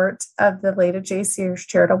support of the Leda J. Sears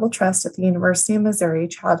Charitable Trust at the University of Missouri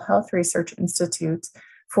Child Health Research Institute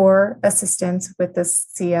for assistance with the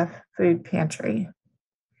CF food pantry.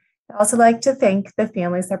 I'd also like to thank the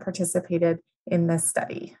families that participated in this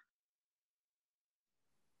study.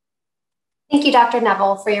 Thank you, Dr.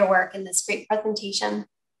 Neville, for your work in this great presentation.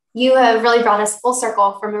 You have really brought us full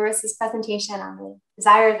circle from Marissa's presentation on the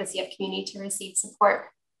desire of the CF community to receive support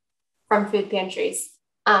from food pantries.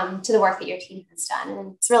 to the work that your team has done.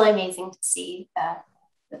 And it's really amazing to see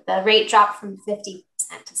the rate drop from 50%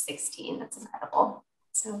 to 16%. That's incredible.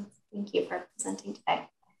 So thank you for presenting today.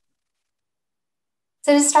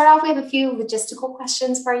 So to start off, we have a few logistical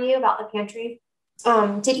questions for you about the pantry.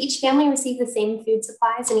 Did each family receive the same food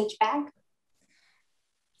supplies in each bag?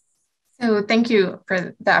 So thank you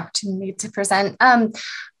for the opportunity to present.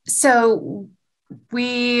 So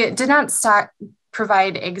we did not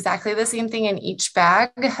provide exactly the same thing in each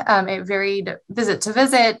bag. It varied visit to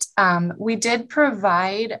visit. We did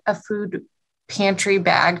provide a food pantry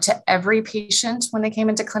bag to every patient when they came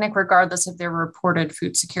into clinic, regardless of their reported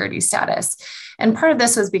food security status. And part of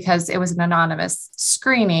this was because it was an anonymous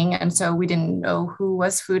screening. And so we didn't know who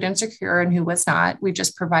was food insecure and who was not. We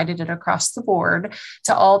just provided it across the board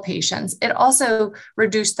to all patients. It also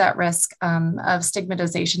reduced that risk of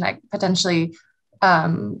stigmatization that potentially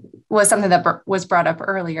was something that was brought up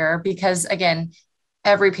earlier, because again,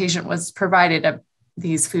 every patient was provided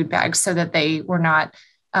these food bags so that they were not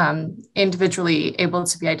individually able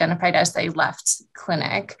to be identified as they left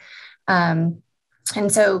clinic. And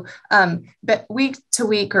so, but week to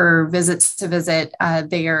week or visit to visit,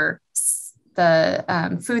 the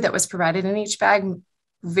food that was provided in each bag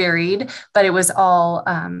varied, but it was all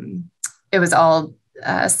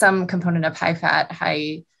some component of high fat,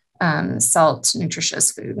 high salt,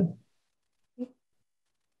 nutritious food.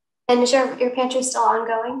 And is your pantry still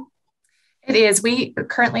ongoing? It is. We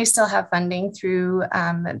currently still have funding through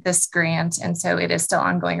this grant, and so it is still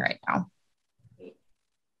ongoing right now.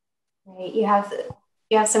 Right. You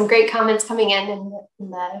have some great comments coming in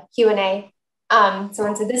the Q&A.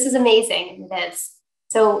 Someone said, this is amazing, and it is.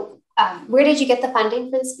 So where did you get the funding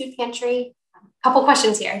for this food pantry? A couple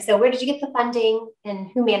questions here. So where did you get the funding, and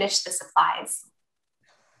who managed the supplies?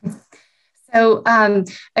 So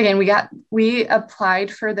again, we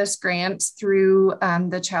applied for this grant through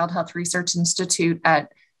the Child Health Research Institute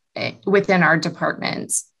within our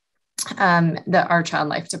department, our child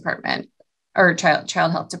life department or child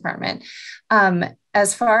health department.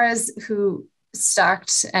 As far as who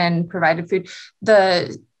stocked and provided food,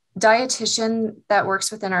 the dietitian that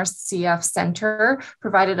works within our CF center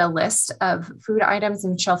provided a list of food items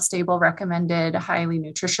and shelf-stable recommended highly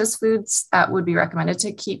nutritious foods that would be recommended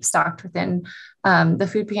to keep stocked within the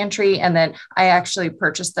food pantry. And then I actually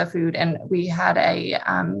purchased the food, and we had a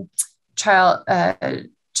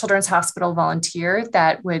children's hospital volunteer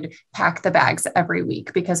that would pack the bags every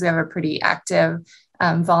week, because we have a pretty active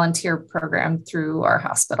volunteer program through our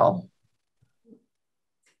hospital.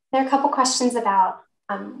 There are a couple questions about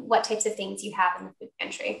what types of things you have in the food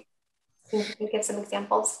pantry. Can you give some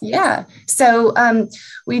examples? Yeah. So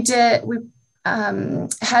we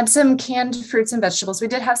had some canned fruits and vegetables. We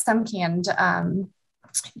did have some canned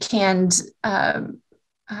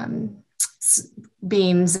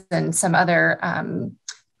beans and some other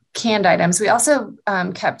canned items. We also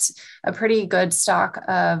kept a pretty good stock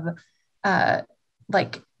of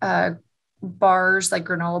bars, like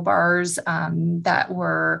granola bars, that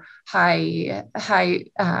were high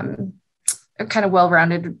kind of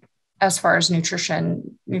well-rounded as far as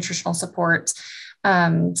nutritional support.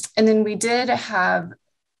 And then we did have,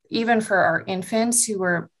 even for our infants who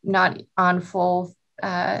were not on full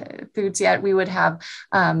foods yet, we would have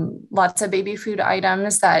lots of baby food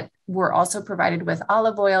items that were also provided with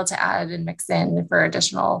olive oil to add and mix in for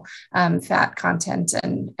additional fat content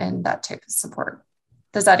and that type of support.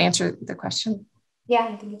 Does that answer the question? Yeah,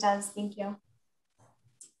 I think it does. Thank you.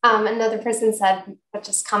 Another person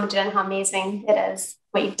just commented on how amazing it is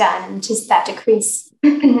what you've done, and just that decrease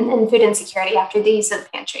in food insecurity after the use of the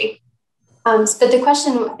pantry. But the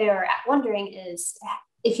question they were wondering is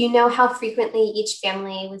if you know how frequently each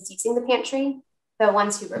family was using the pantry, the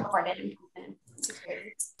ones who reported improvement in food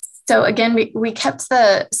insecurity. So again, we kept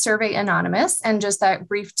the survey anonymous, and just that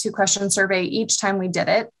brief 2-question survey each time we did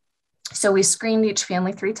it. So we screened each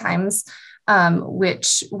family 3 times,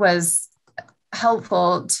 which was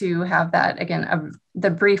helpful to have that, again, the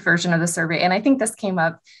brief version of the survey. And I think this came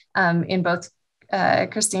up in both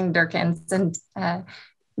Christine Durkins and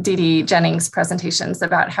Dee Dee Jennings' presentations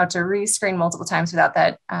about how to rescreen multiple times without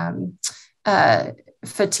that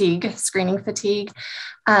screening fatigue.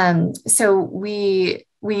 So we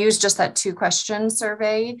used just that 2-question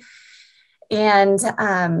survey. And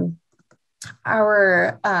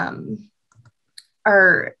our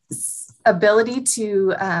ability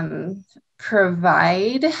to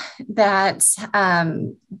provide that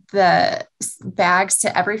the bags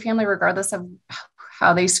to every family, regardless of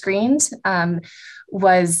how they screened,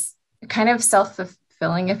 was kind of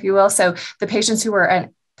self-fulfilling, if you will. So the patients who were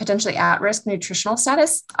potentially at risk nutritional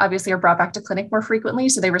status obviously are brought back to clinic more frequently,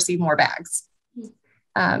 so they receive more bags.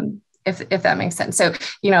 if that makes sense. So,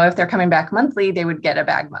 if they're coming back monthly, they would get a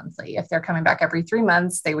bag monthly. If they're coming back every 3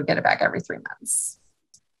 months, they would get a bag every 3 months.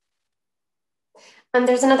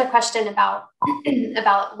 There's another question about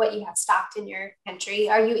what you have stocked in your pantry.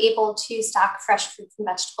 Are you able to stock fresh fruits and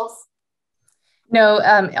vegetables? No,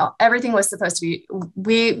 everything was supposed to be,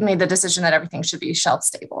 we made the decision that everything should be shelf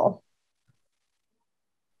stable.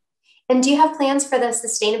 And do you have plans for the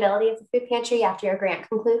sustainability of the food pantry after your grant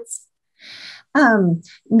concludes?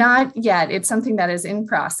 Not yet. It's something that is in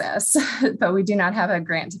process, but we do not have a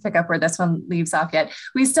grant to pick up where this one leaves off yet.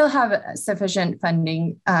 We still have sufficient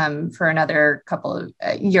funding for another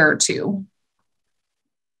year or two.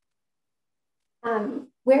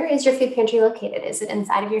 Where is your food pantry located? Is it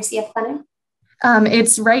inside of your CF clinic?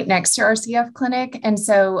 It's right next to our CF clinic. And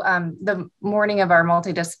so the morning of our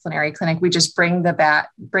multidisciplinary clinic, we just bring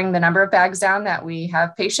the number of bags down that we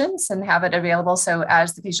have patients and have it available. So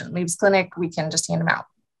as the patient leaves clinic, we can just hand them out.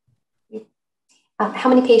 How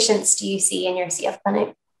many patients do you see in your CF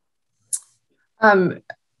clinic?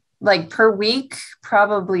 Like per week,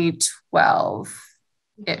 probably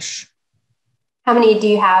 12-ish. How many do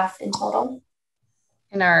you have in total?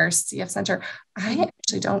 In our CF center? I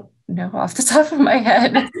actually don't know off the top of my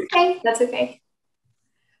head. That's okay.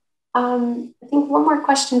 I think one more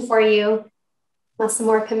question for you, unless some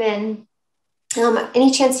more come in.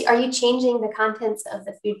 Any chance, are you changing the contents of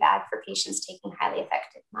the food bag for patients taking highly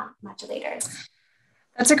effective modulators?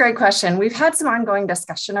 That's a great question. We've had some ongoing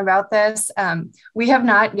discussion about this. We have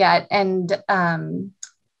not yet. And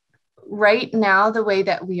right now, the way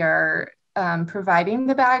that we are providing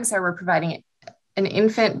the bags we're providing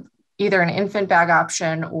either an infant bag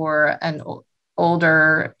option or an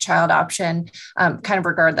older child option, kind of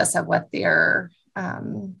regardless of what their,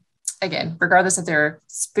 regardless of their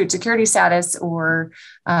food security status or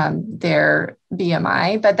their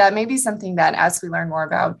BMI. But that may be something that as we learn more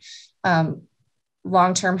about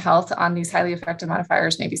long-term health on these highly effective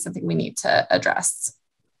modifiers, may be something we need to address.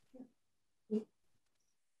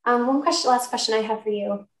 Last question I have for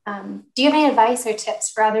you. Do you have any advice or tips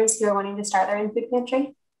for others who are wanting to start their own food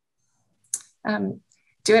pantry?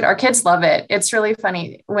 Do it. Our kids love it. It's really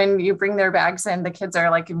funny when you bring their bags in, the kids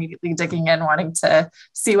are like immediately digging in, wanting to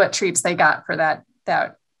see what treats they got for that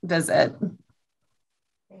visit.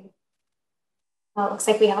 Great. Well, it looks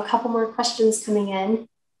like we have a couple more questions coming in.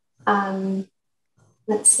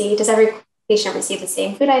 Let's see. Does every patient receive the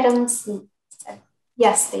same food items?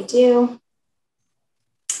 Yes, they do.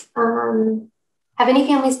 Have any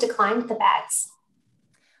families declined the bags?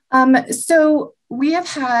 So we have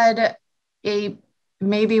had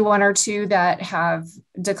maybe one or two that have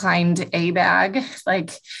declined a bag.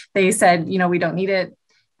 Like they said, we don't need it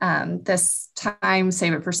this time,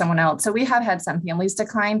 save it for someone else. So we have had some families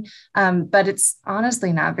decline, but it's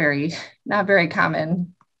honestly not very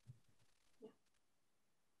common.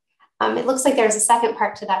 It looks like there's a second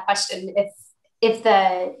part to that question.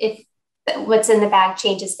 If what's in the bag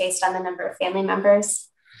changes based on the number of family members?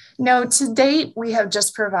 No, to date, we have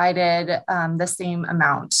just provided the same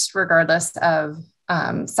amount, regardless of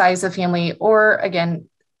size of family, or again,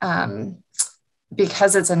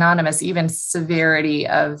 because it's anonymous, even severity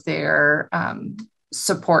of their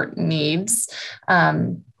support needs.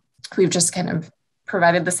 We've just kind of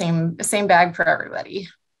provided the same bag for everybody.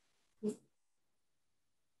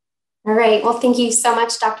 All right. Well, thank you so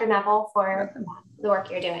much, Dr. Neville, for the work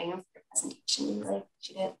you're doing and for your presentation. We really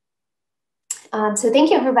appreciate it. So thank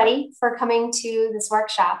you, everybody, for coming to this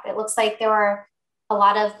workshop. It looks like there were a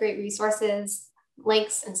lot of great resources,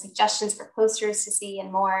 links, and suggestions for posters to see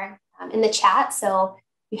and more in the chat. So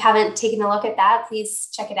if you haven't taken a look at that, please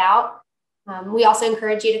check it out. We also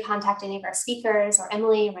encourage you to contact any of our speakers or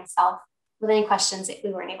Emily or myself with any questions that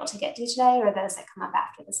we weren't able to get to today or those that come up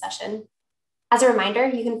after the session. As a reminder,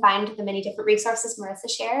 you can find the many different resources Marissa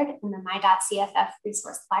shared in the my.cff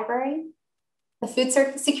resource library. The Food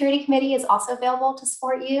Security Committee is also available to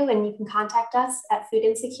support you, and you can contact us at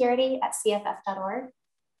foodinsecurity@cff.org.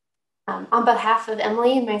 On behalf of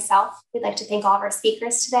Emily and myself, we'd like to thank all of our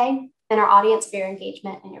speakers today and our audience for your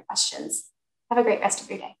engagement and your questions. Have a great rest of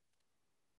your day.